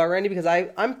actually feel about Randy because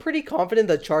I'm pretty confident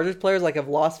the Chargers players have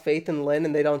lost faith in Lynn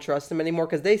and they don't trust him anymore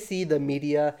because they see the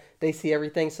media, they see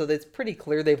everything, so it's pretty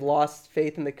clear they've lost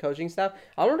faith in the coaching staff.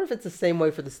 I wonder if it's the same way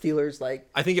for the Steelers,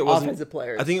 I think it wasn't offensive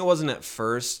players. I think it wasn't at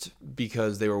first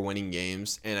because they were winning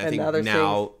games, and I think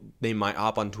now they might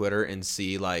hop on Twitter and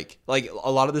see like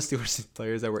a lot of the Steelers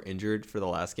players that were injured for the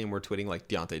last game were tweeting like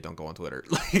Deontay, don't go on Twitter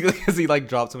because he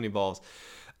dropped so many balls.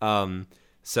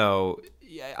 So.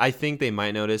 Yeah, I think they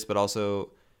might notice, but also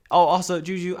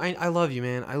Juju, I love you,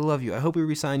 man. I love you. I hope we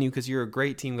re-sign you because you're a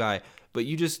great team guy. But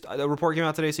the report came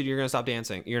out today said you're gonna stop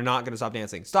dancing. You're not gonna stop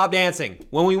dancing. Stop dancing.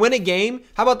 When we win a game,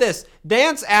 how about this?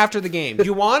 Dance after the game.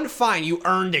 You won, fine. You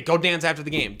earned it. Go dance after the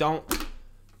game. Don't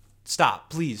stop,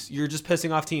 please. You're just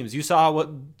pissing off teams. You saw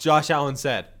what Josh Allen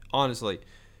said. Honestly,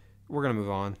 we're gonna move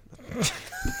on.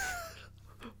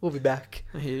 We'll be back.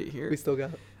 I hate it here. We still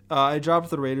got it. I dropped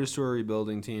the Raiders to a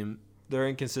rebuilding team. They're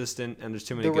inconsistent, and there's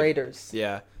too many. Raiders.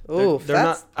 Yeah. Oh, they're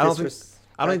not. I don't think.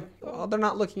 They're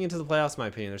not looking into the playoffs, in my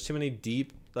opinion. There's too many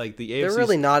deep. The AFC. They're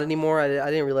really not anymore. I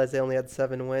didn't realize they only had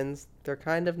 7 wins. They're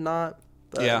kind of not.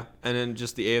 Yeah, and then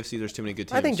just the AFC. There's too many good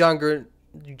teams. I think John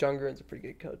Gruden's a pretty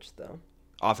good coach, though.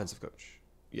 Offensive coach.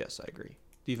 Yes, I agree.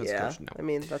 Defensive coach. No. I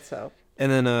mean that's how.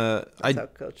 And then that's how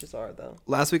coaches are, though.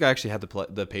 Last week I actually had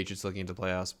the Patriots looking into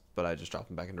playoffs, but I just dropped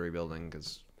them back into rebuilding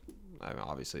because.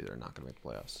 Obviously, they're not going to make the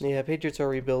playoffs. Yeah, Patriots are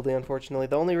rebuilding, unfortunately.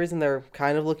 The only reason they're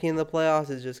kind of looking in the playoffs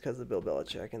is just because of Bill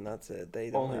Belichick, and that's it. They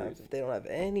don't have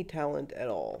any talent at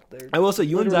all. I will say,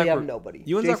 you and Zach were nobody.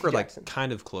 You and Zach were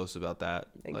kind of close about that.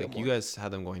 You guys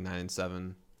had them going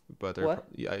 9-7, but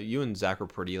you and Zach were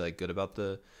pretty good about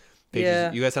the Patriots.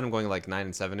 Yeah. You guys had them going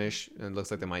 9-7ish, and it looks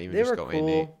like they might even just go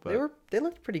 8-8. But they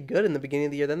looked pretty good in the beginning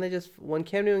of the year. Then when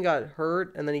Cam Newton got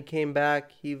hurt, and then he came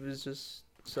back, he was just.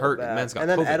 So hurt, bad. man's got and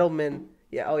then COVID. Edelman,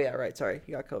 Yeah. Oh yeah. Right. Sorry,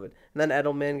 he got COVID. And then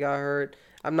Edelman got hurt.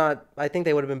 I think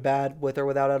they would have been bad with or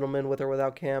without Edelman, with or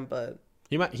without Cam, but.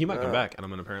 He might come back,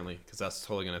 Edelman, apparently, because that's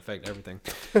totally going to affect everything.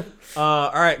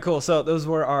 All right, cool. So those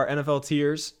were our NFL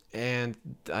tiers, and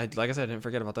like I said, I didn't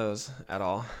forget about those at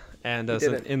all. And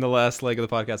so in the last leg of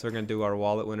the podcast, we're going to do our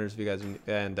wallet winners, if you guys,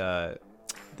 and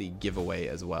the giveaway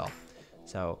as well.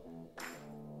 So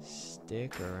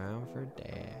stick around for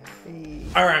that. Hey.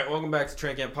 All right, welcome back to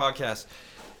Train Camp Podcast.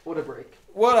 What a break.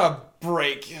 What a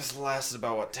break. This lasted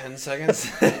about, 10 seconds?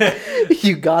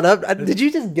 You got up. Did you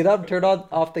just get up, turn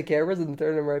off the cameras, and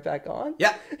turn them right back on?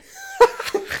 Yeah.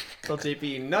 Well,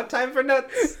 JP, nut time for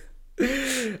nuts.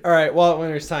 All right, wallet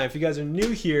winners time. If you guys are new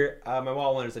here, my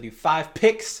wallet winners, I do 5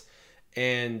 picks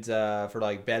and for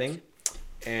like betting,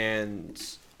 and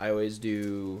I always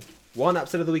do 1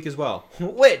 upset of the week as well,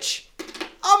 which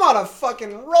I'm on a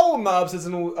fucking roll in the upsets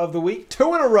of the week,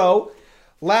 2 in a row.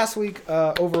 Last week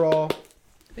overall,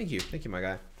 thank you, my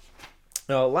guy.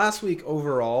 Last week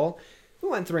overall, we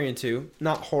went 3-2,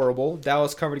 not horrible.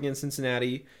 Dallas covered against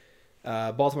Cincinnati.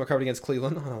 Baltimore covered against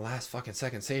Cleveland on the last fucking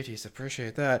second safeties.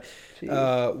 Appreciate that.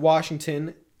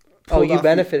 Washington. Oh, you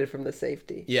benefited from the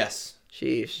safety. Yes.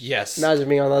 Sheesh. Yes. Imagine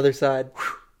me on the other side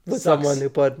with someone who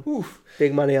put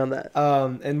big money on that.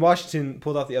 And Washington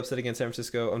pulled off the upset against San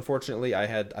Francisco. Unfortunately,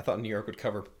 I thought New York would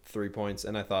cover 3 points,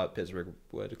 and I thought Pittsburgh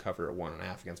would cover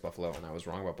 1.5 against Buffalo, and I was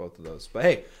wrong about both of those. But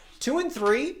hey,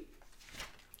 2-3.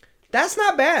 That's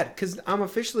not bad because I'm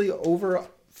officially over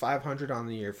 500 on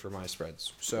the year for my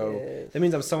spreads. So that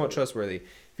means I'm somewhat trustworthy.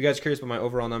 If you guys are curious about my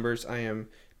overall numbers, I am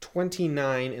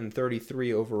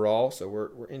 29-33 overall. So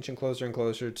we're inching closer and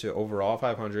closer to overall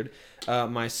 500.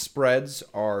 My spreads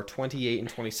are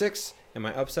 28-26, and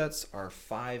my upsets are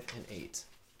 5-8.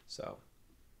 So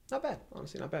not bad.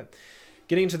 Honestly, not bad.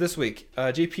 Getting into this week,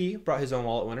 JP brought his own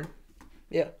wallet winner.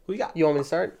 Yeah. Who you got? You want me to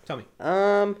start? Tell me.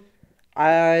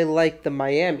 I like the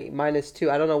Miami -2.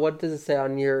 I don't know, what does it say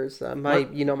on yours. My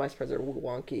spreads are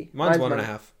wonky. Mine's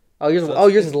 1.5. Oh, yours. So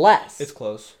yours is less. It's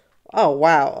close. Oh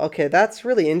wow. Okay, that's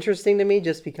really interesting to me.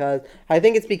 Just because I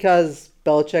think it's because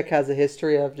Belichick has a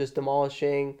history of just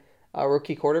demolishing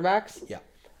rookie quarterbacks. Yeah.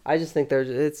 I just think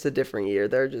it's a different year.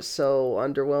 They're just so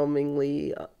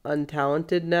underwhelmingly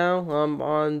untalented now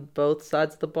on both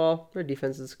sides of the ball. Their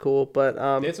defense is cool, but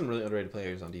they had some really underrated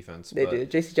players on defense. They do.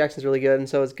 J.C. Jackson's really good, and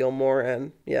so is Gilmore.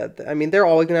 And yeah, I mean, they're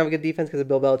always gonna have a good defense because of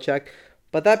Bill Belichick.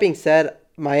 But that being said,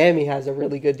 Miami has a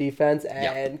really good defense,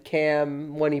 and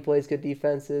Cam, when he plays good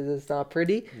defenses, it's not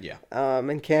pretty. Yeah.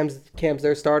 And Cam's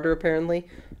their starter apparently.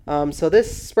 So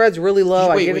this spread's really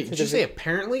low. Did you say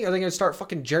apparently? Are they gonna start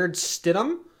fucking Jared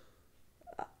Stidham?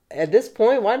 At this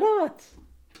point, why not?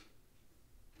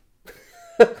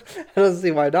 I don't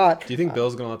see why not. Do you think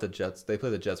Bill's gonna let the Jets? They play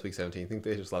the Jets week 17. Think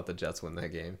they just let the Jets win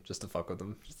that game just to fuck with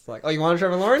them? Just like, oh, you want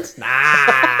Trevor Lawrence?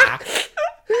 Nah.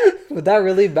 Would that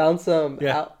really bounce them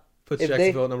out? Put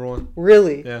Jacksonville at number 1.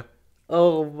 Really? Yeah.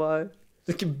 Oh my.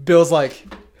 Bill's like,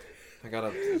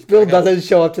 Bill doesn't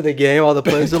show up to the game. All the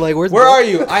players are like, "Where are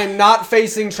you? I am not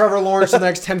facing Trevor Lawrence for the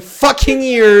next 10 fucking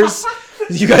years.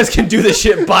 You guys can do this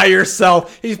shit by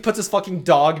yourself." He puts his fucking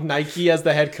dog Nike as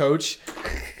the head coach.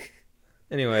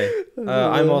 Anyway,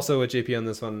 I'm also with JP on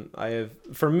this one. I have,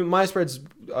 for me, my spread's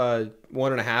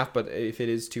 1.5, but if it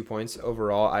is 2 points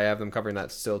overall, I have them covering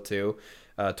that still too,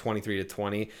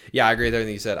 23-20. Yeah, I agree with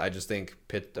everything you said. I just think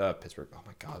Pittsburgh. Oh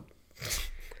my god.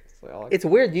 It's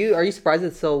weird. Are you surprised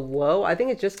it's so low? I think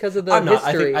it's just because of the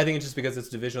history. I think it's just because it's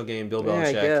a divisional game, Bill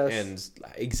Belichick, and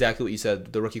exactly what you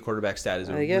said. The rookie quarterback stat is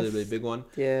a really, really big one.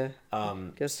 Yeah.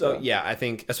 So yeah, I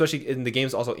think especially in the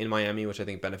games also in Miami, which I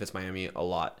think benefits Miami a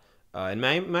lot. And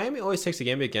Miami always takes a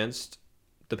game against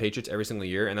the Patriots every single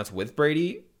year, and that's with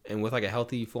Brady and with like a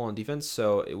healthy full-on defense.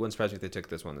 So it wouldn't surprise me if they took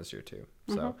this one this year too.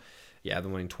 So yeah, they're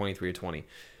winning 23-20.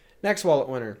 Next wallet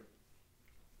winner.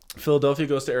 Philadelphia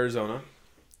goes to Arizona.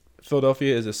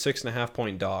 Philadelphia is a 6.5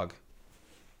 point dog.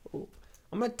 Ooh.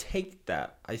 I'm gonna take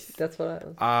that. That's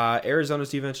what Arizona's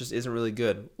defense just isn't really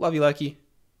good. Love you, Lucky.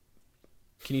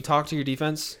 Can you talk to your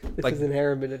defense? This isn't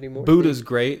Harriman anymore. Buddha's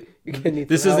great.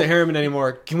 This isn't Harriman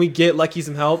anymore. Can we get Lucky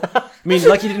some help? I mean,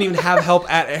 Lucky didn't even have help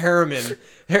at Harriman.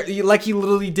 Lucky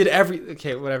literally did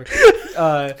Okay, whatever.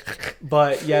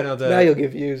 But yeah, no. Now you'll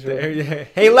get views, right?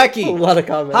 Hey, Lucky. A lot of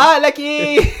comments. Hi,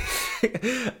 Lucky.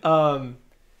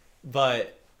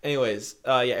 But anyways,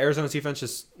 Arizona's defense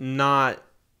just not.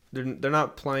 They're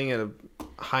not playing at a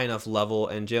high enough level,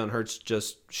 and Jalen Hurts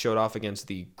just showed off against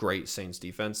the great Saints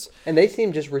defense. And they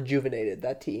seem just rejuvenated,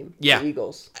 that team. Yeah. The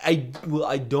Eagles. I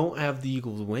don't have the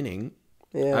Eagles winning.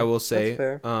 Yeah, I will say.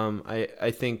 that's fair.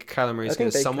 I think Kyler Murray's I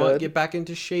going think to they somewhat could. get back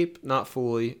into shape, not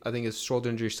fully. I think his shoulder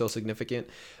injury is still significant,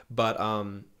 but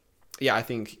yeah, I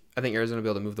think Arizona will be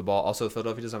able to move the ball. Also,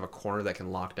 Philadelphia doesn't have a corner that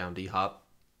can lock down D-Hop,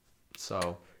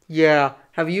 so Yeah.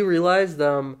 Have you realized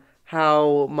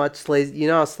how much Slay's? You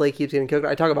know how Slay keeps getting cooked.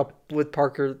 I talk about with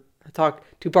Parker. I talk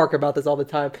to Parker about this all the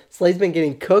time. Slay's been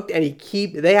getting cooked, and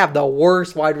they have the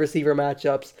worst wide receiver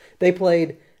matchups. They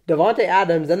played Devontae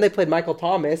Adams, then they played Michael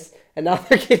Thomas, and now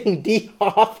they're getting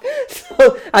D-Hop.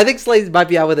 So I think Slay might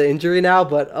be out with an injury now,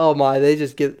 but oh my, they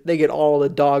get all the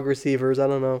dog receivers. I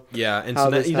don't know. yeah. And how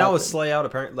so this with happened. Slay out,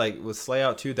 apparently, like with Slay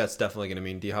out too, that's definitely going to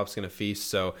mean D-Hop's going to feast.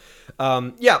 So,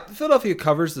 yeah, Philadelphia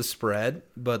covers the spread,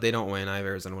 but they don't win. I have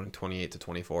Arizona winning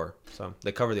 28-24. So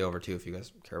they cover the over too, if you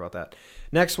guys care about that.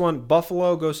 Next one,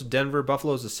 Buffalo goes to Denver.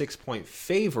 Buffalo's a 6-point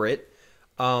favorite.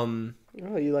 Oh,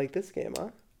 you like this game, huh?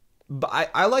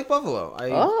 But I like Buffalo.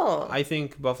 Oh. I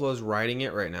think Buffalo's riding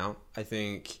it right now. I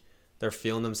think they're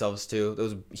feeling themselves too. That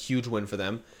was a huge win for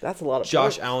them. That's a lot of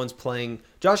Josh points. Allen's playing.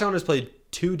 Josh Allen has played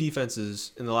 2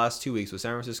 defenses in the last 2 weeks with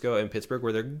San Francisco and Pittsburgh,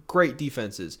 where they're great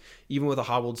defenses. Even with a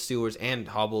hobbled Steelers and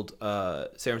hobbled San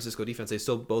Francisco defense, they've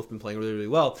still both been playing really, really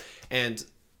well. And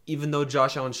even though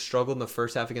Josh Allen struggled in the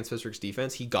first half against Pittsburgh's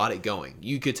defense, he got it going.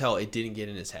 You could tell it didn't get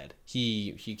in his head.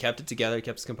 He kept it together,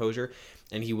 kept his composure,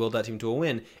 and he willed that team to a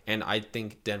win. And I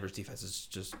think Denver's defense is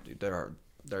just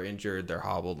they're injured, they're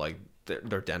hobbled, like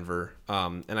they're Denver.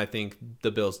 And I think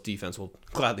the Bills' defense will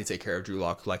gladly take care of Drew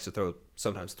Lock, who likes to throw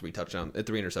sometimes 3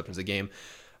 interceptions a game.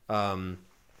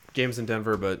 Games in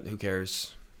Denver, but who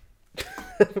cares?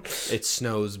 It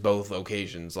snows both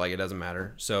occasions, like it doesn't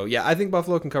matter. So yeah, I think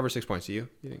Buffalo can cover 6 points. Do you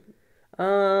think?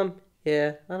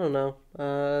 Yeah, I don't know.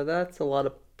 That's a lot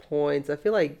of points. I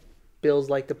feel like Bills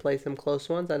like to play some close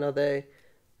ones. I know they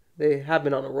have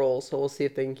been on a roll, so we'll see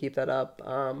if they can keep that up.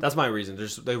 That's my reason.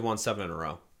 They've won 7 in a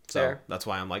row, so Fair. that's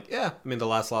why I'm like, yeah. I mean, the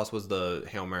last loss was the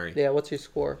Hail Mary, Yeah, what's your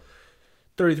score?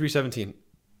 33-17.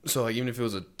 So like, even if it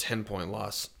was a 10-point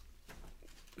loss,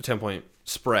 10-point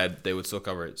spread, they would still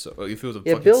cover it. So if it was a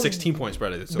fucking Bills- 16-point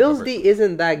spread, they'd still Bills cover it. D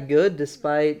isn't that good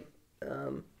despite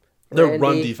Their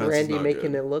run defense is Randy not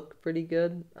making good. it look pretty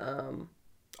good.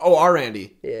 Oh, our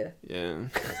Randy. Yeah. Yeah.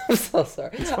 I'm so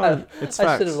sorry. It's fine. It's I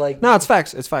facts. should have like. No, it's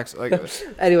facts. It's facts. Like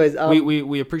Anyways,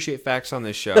 we appreciate facts on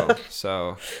this show,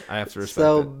 so I have to respect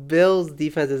so it. Bills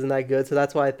defense isn't that good, so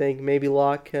that's why I think maybe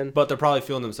Locke can. But they're probably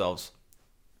feeling themselves.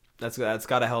 That's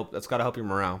got to help. That's got to help your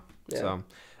morale. Yeah. So,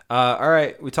 all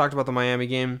right, we talked about the Miami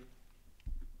game.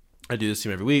 I do this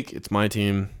team every week. It's my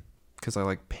team because I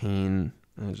like pain.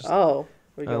 Are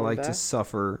we I going like back? to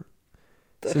suffer.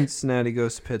 Cincinnati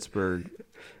goes to Pittsburgh.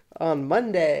 On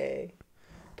Monday.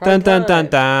 Dun dun Prime dun time.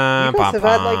 dun. You guys have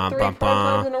had like 3 Bum, prime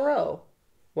bum, times in a row.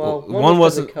 Well, Well, one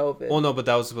was wasn't. COVID. Well, no, but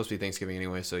that was supposed to be Thanksgiving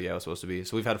anyway. So yeah, it was supposed to be.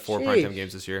 So we've had 4 primetime Sheesh.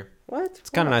 games this year. What? It's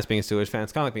kind of nice being a Steelers fan.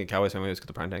 It's kind of like being a Cowboys fan. We always get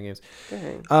the primetime games.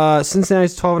 Dang.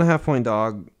 Cincinnati's 12.5-point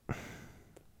dog.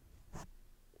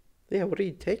 Yeah, what are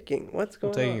you taking? What's I'm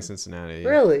going taking on? Cincinnati.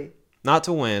 Really? Not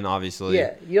to win, obviously.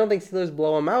 Yeah. You don't think Steelers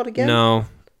blow them out again? No.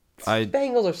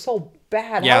 Bengals are so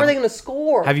bad. Yeah. How are they going to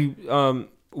score? Have you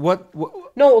what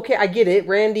No, okay, I get it.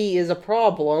 Randy is a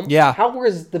problem. Yeah. How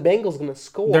is the Bengals going to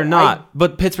score? they're not,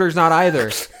 but Pittsburgh's not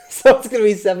either. So it's going to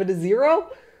be 7-0?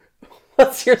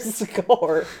 What's your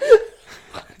score?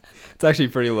 It's actually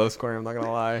pretty low scoring, I'm not going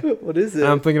to lie. What is it?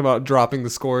 And I'm thinking about dropping the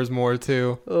scores more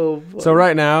too. Oh, boy. So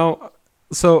right now,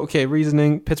 okay,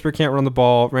 reasoning, Pittsburgh can't run the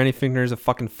ball. Randy Finkner's a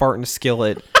fucking fart in a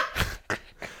skillet.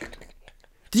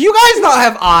 Do you guys not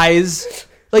have eyes?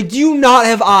 Like, do you not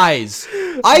have eyes?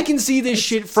 I can see this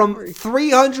shit from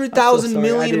 300,000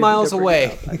 million miles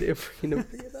away. I didn't bring it up.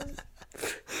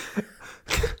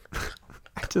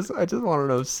 I just want to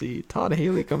know C. Todd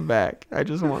Haley come back. I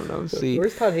just want to know C.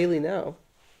 Where's Todd Haley now?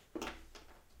 I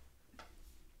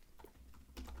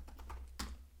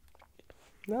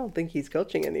don't think he's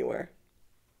coaching anywhere.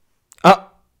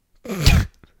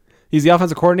 He's the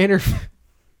offensive coordinator.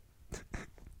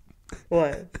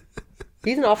 What?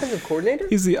 He's an offensive coordinator?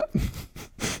 He's the.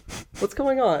 What's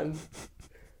going on?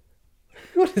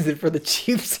 What is it for the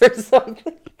Chiefs or something?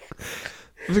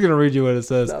 I'm just gonna read you what it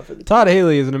says. Not for the Todd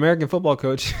Haley is an American football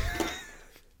coach.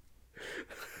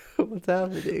 What's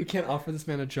happening? We can't offer this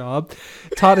man a job.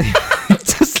 Todd,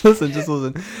 just listen.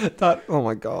 Todd, oh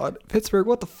my God, Pittsburgh,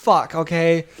 what the fuck?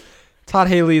 Okay, Todd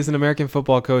Haley is an American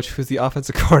football coach who's the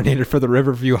offensive coordinator for the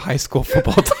Riverview High School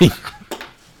football team.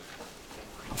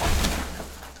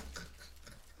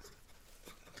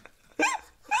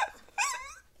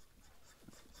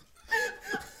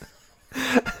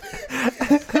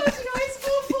 High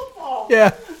school football.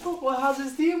 Yeah, Well, how's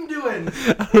his team doing?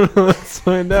 I don't know. Let's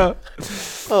find out.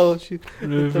 Oh shoot, the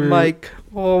mic.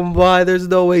 Oh my, there's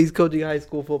no way he's coaching high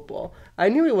school football. I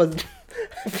knew he wasn't.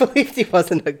 I believed he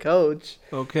wasn't a coach.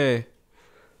 Okay.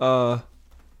 Oh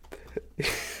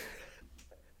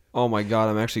my god,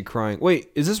 I'm actually crying. Wait,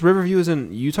 is this Riverview is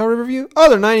in Utah Riverview? Oh,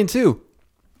 they're 9-2.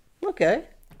 Okay.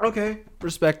 Okay,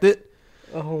 respect it.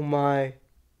 Oh my.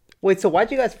 Wait, so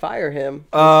why'd you guys fire him?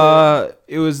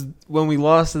 It was when we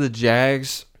lost to the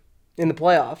Jags. In the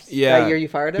playoffs? Yeah. That year you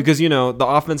fired him? Because, you know, the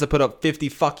offense that put up 50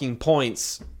 fucking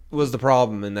points was the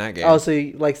problem in that game. Oh, so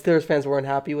Steelers fans weren't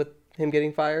happy with him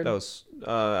getting fired? That was,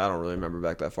 I don't really remember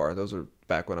back that far. Those were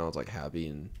back when I was, like, happy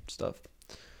and stuff.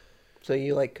 So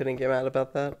you, couldn't get mad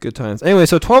about that? Good times. Anyway,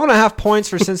 so 12.5 points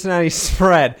for Cincinnati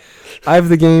spread. I have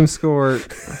the game score. I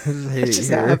just hate It just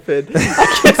here. happened.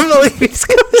 I can't believe he's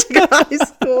coaching high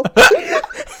school.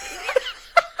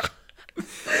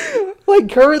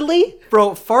 Currently?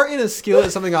 Bro, fart in a skillet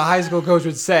is something a high school coach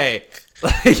would say.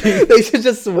 They should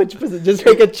just switch positions. Just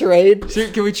make a trade. So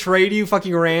can we trade you,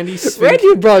 fucking Randy? Randy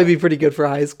would probably be pretty good for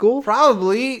high school.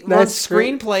 Probably. That's Run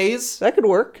screenplays. That could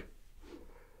work.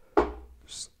 I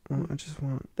just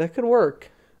want That could work.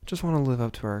 to live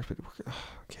up to our expectations.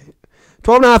 Okay.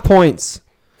 12.5 points.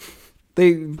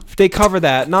 They cover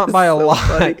that, not by a So lot.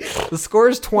 funny. The score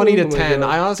is 20 to Oh my 10. God.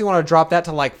 I honestly want to drop that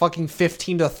to fucking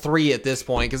 15 to 3 at this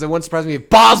point, because it wouldn't surprise me if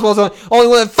Boswell's the only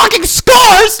one that fucking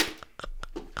scores!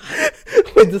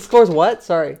 Wait, the score's what?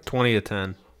 Sorry. 20 to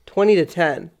 10. 20 to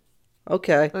 10.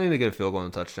 Okay. I need to get a field goal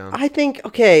and a touchdown. I think,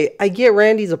 okay, I get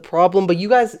Randy's a problem, but you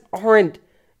guys aren't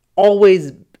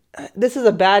always... This is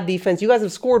a bad defense. You guys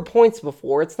have scored points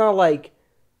before. It's not like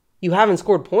you haven't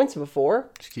scored points before.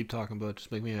 Just keep talking, bud.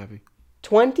 Just make me happy.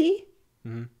 20?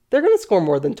 Mhm. They're going to score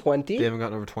more than 20. They haven't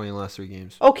gotten over 20 in the last 3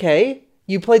 games. Okay.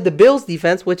 You played the Bills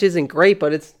defense, which isn't great,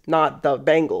 but it's not the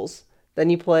Bengals. Then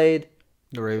you played...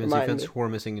 The Ravens Remind defense, me. who are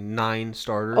missing 9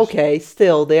 starters. Okay,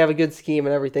 still, they have a good scheme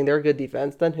and everything. They're a good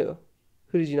defense. Then who?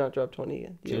 Who did you not drop 20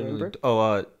 against? Do you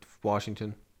remember?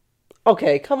 Washington.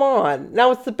 Okay, come on.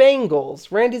 Now it's the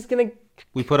Bengals. Randy's going to...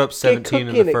 We put up 17 in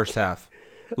the cooking. first half.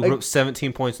 We put up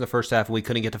 17 points in the first half, and we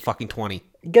couldn't get to fucking 20.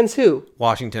 Against who?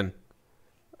 Washington.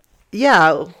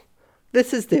 Yeah,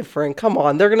 this is different. Come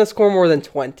on, they're gonna score more than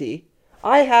 20.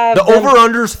 I have The them,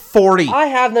 over-under's 40. I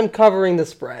have them covering the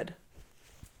spread.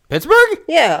 Pittsburgh?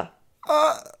 Yeah.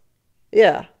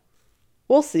 Yeah.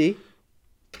 We'll see.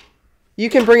 You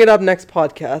can bring it up next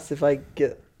podcast if I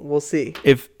get. We'll see.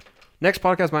 If next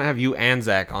podcast might have you and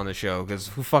Zach on the show, because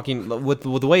who fucking with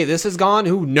the way this has gone,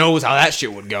 who knows how that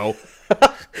shit would go?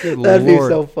 Good That'd be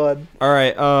Lord. so fun. All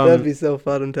right. That'd be so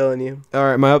fun. I'm telling you. All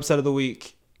right. My upset of the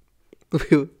week.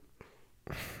 Can't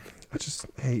I just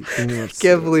hate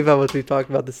thinking believe how much we talked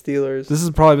about the Steelers. This has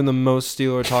probably been the most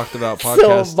Steeler talked about So,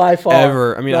 podcast by far,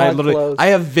 ever. I mean, I not literally close. I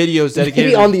have videos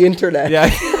dedicated Maybe on the internet. Yeah.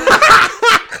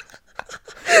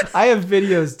 I have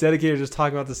videos dedicated to just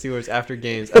talking about the Steelers after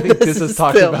games. I think this is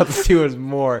talking Still. about the Steelers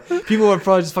more. People are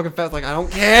probably just fucking fast, I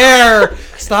don't care.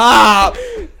 Stop.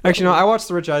 Actually, no, I watched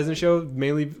the Rich Eisen show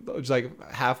mainly just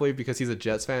halfway because he's a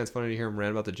Jets fan. It's funny to hear him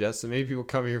rant about the Jets, so maybe people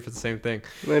come here for the same thing.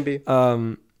 Maybe.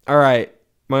 All right.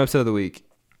 My upset of the week.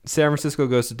 San Francisco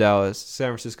goes to Dallas. San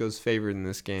Francisco's favored in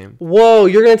this game. Whoa,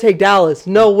 you're gonna take Dallas?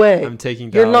 No way. I'm taking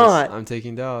Dallas. You're not. I'm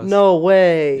taking Dallas. No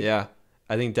way. Yeah.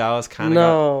 I think Dallas kind of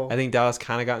No.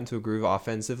 got into a groove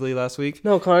offensively last week.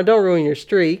 No, Connor, don't ruin your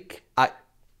streak.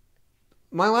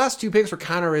 My last 2 picks were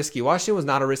kind of risky. Washington was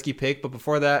not a risky pick, but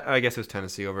before that, I guess it was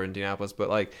Tennessee over Indianapolis. But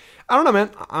I don't know,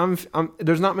 man.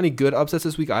 There's not many good upsets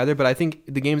this week either. But I think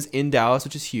the game's in Dallas,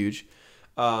 which is huge.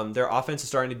 Their offense is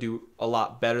starting to do a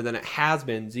lot better than it has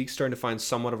been. Zeke's starting to find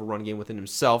somewhat of a run game within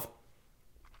himself.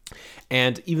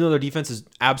 And even though their defense is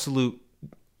absolute,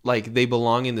 they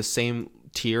belong in the same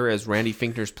tier as Randy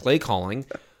Finkner's play calling.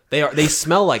 They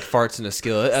smell like farts in a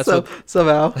skillet. That's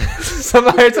Somehow.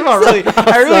 somehow really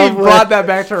brought that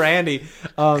back to Randy.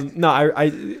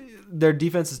 Their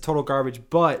defense is total garbage,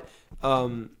 but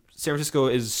San Francisco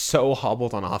is so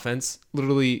hobbled on offense.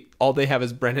 Literally, all they have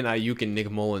is Brandon Ayuk and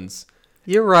Nick Mullins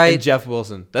You're right. and Jeff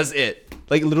Wilson. That's it.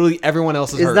 Literally everyone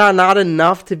else is Is hurt. that not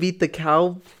enough to beat the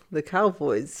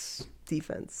Cowboys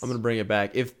defense? I'm gonna bring it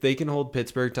back. If they can hold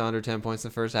Pittsburgh to under 10 points in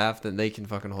the first half, then they can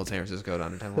fucking hold San Francisco to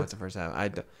under 10 points in the first half. I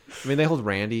mean, they hold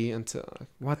Randy until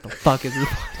what the fuck is this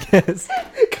podcast?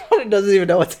 Connor doesn't even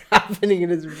know what's happening in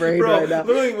his brain Bro, right now.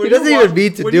 literally, when He doesn't you're even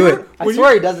mean to when do you're- it. I when swear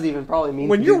you're- he doesn't even probably mean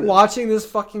When to you're do this. watching this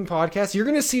fucking podcast, you're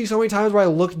gonna see so many times where I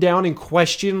look down and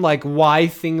question why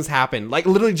things happen.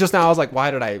 Literally just now, I was like,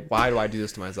 why do I do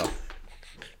this to myself?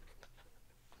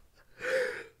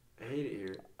 I hate it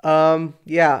here.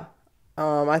 Yeah.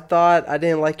 I thought I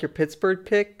didn't like your Pittsburgh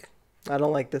pick. I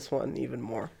don't like this one even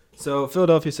more. So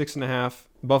Philadelphia 6.5.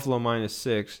 Buffalo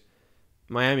 -6,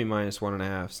 Miami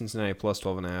 -1.5, Cincinnati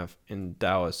 +12.5, and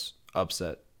Dallas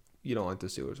upset. You don't like the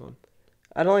Steelers one?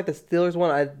 I don't like the Steelers one.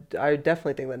 I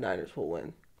definitely think the Niners will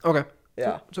win. Okay.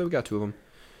 Yeah. So we got two of them.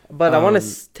 But I want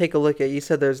to take a look at. You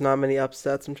said there's not many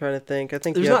upsets. I'm trying to think. I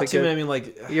think There's you have not a too good. many. I mean,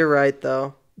 like, You're right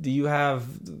though. do you have?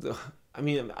 I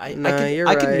mean, I You're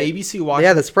could right. maybe see Washington.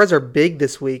 Yeah, the spreads are big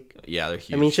this week. Yeah, they're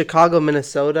huge. I mean, Chicago,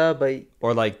 Minnesota, but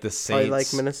or like the I Saints.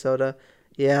 like Minnesota.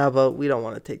 Yeah, but we don't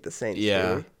want to take the Saints. Yeah.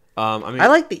 do we? I mean, I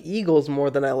like the Eagles more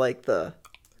than I like the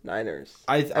Niners.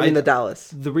 I mean the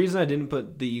Dallas. The reason I didn't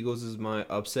put the Eagles as my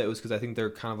upset was because I think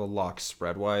they're kind of a lock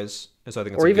spread wise, and so I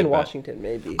think it's Or a even good bet. Washington,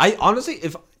 maybe. I honestly,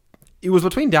 if it was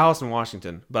between Dallas and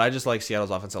Washington, but I just like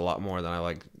Seattle's offense a lot more than I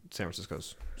like San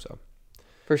Francisco's. So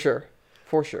For sure.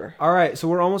 For sure. all right, so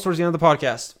we're almost towards the end of the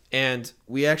podcast, and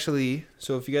we actually,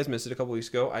 so if you guys missed it a couple weeks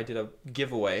ago, I did a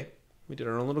giveaway. We did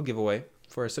our own little giveaway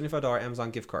for a $75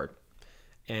 Amazon gift card.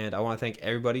 And I want to thank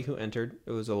everybody who entered.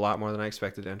 It was a lot more than I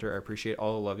expected to enter. I appreciate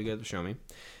all the love you guys have shown me.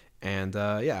 And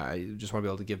yeah, I just want to be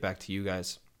able to give back to you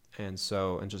guys. And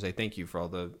so, and just say thank you for all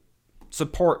the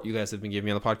support you guys have been giving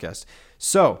me on the podcast.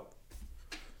 So,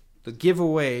 the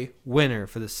giveaway winner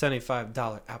for the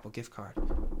 $75 Apple gift card.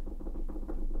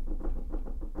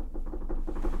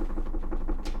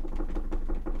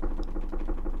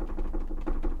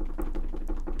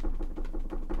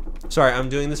 Sorry, I'm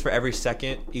doing this for every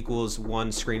second equals one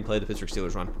screenplay the Pittsburgh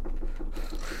Steelers run.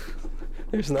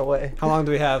 There's no way. How long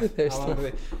do we have? There's How long do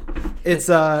we... It's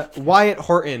Wyatt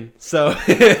Horton. So,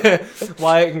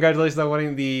 Wyatt, congratulations on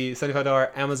winning the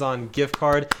 $75 Amazon gift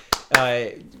card.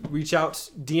 Reach out,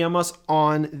 DM us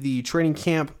on the training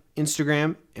camp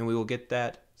Instagram, and we will get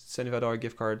that $75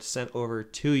 gift card sent over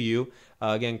to you.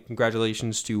 Again,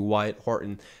 congratulations to Wyatt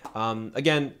Horton.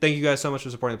 Again, thank you guys so much for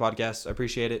supporting the podcast. I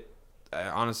appreciate it.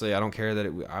 Honestly, I don't care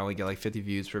that I only get like 50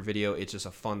 views per video. It's just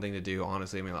a fun thing to do.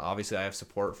 Honestly, I mean, obviously, I have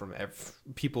support from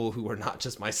people who are not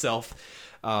just myself.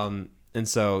 And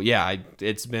so, yeah,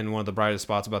 it's been one of the brightest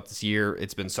spots about this year.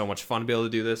 It's been so much fun to be able to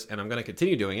do this, and I'm going to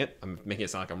continue doing it. I'm making it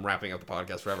sound like I'm wrapping up the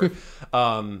podcast forever.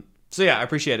 So, yeah, I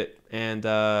appreciate it, and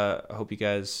I hope you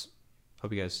guys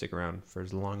stick around for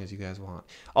as long as you guys want.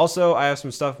 Also, I have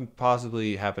some stuff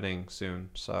possibly happening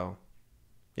soon, so.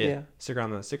 Yeah. Stick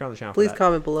around the channel. Please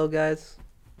comment below, guys.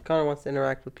 Connor wants to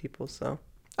interact with people, so.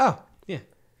 Oh, yeah.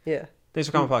 Yeah. Thanks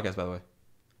for coming on the podcast, by the way.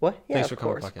 What? Yeah, Thanks for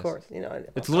coming on course, the of podcast. course. You know.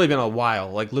 It's literally been a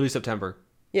while, like literally September.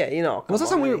 Yeah, you know. When was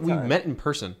the last time we met in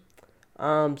person?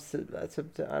 So that's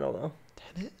I don't know.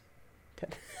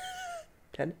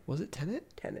 Tenet? Was it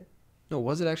Tenet? Tenet. No,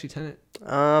 was it actually Tenet?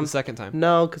 The second time.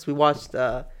 No, because we watched.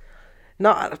 No,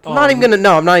 I'm not even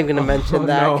gonna mention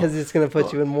that no. because it's gonna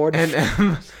put you in more.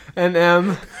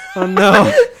 NM. Oh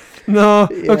no. No.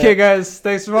 Yeah. Okay, guys.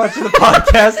 Thanks for watching the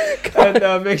podcast,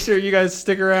 and make sure you guys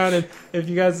stick around. And if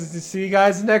you guys see you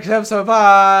guys next episode,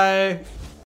 bye.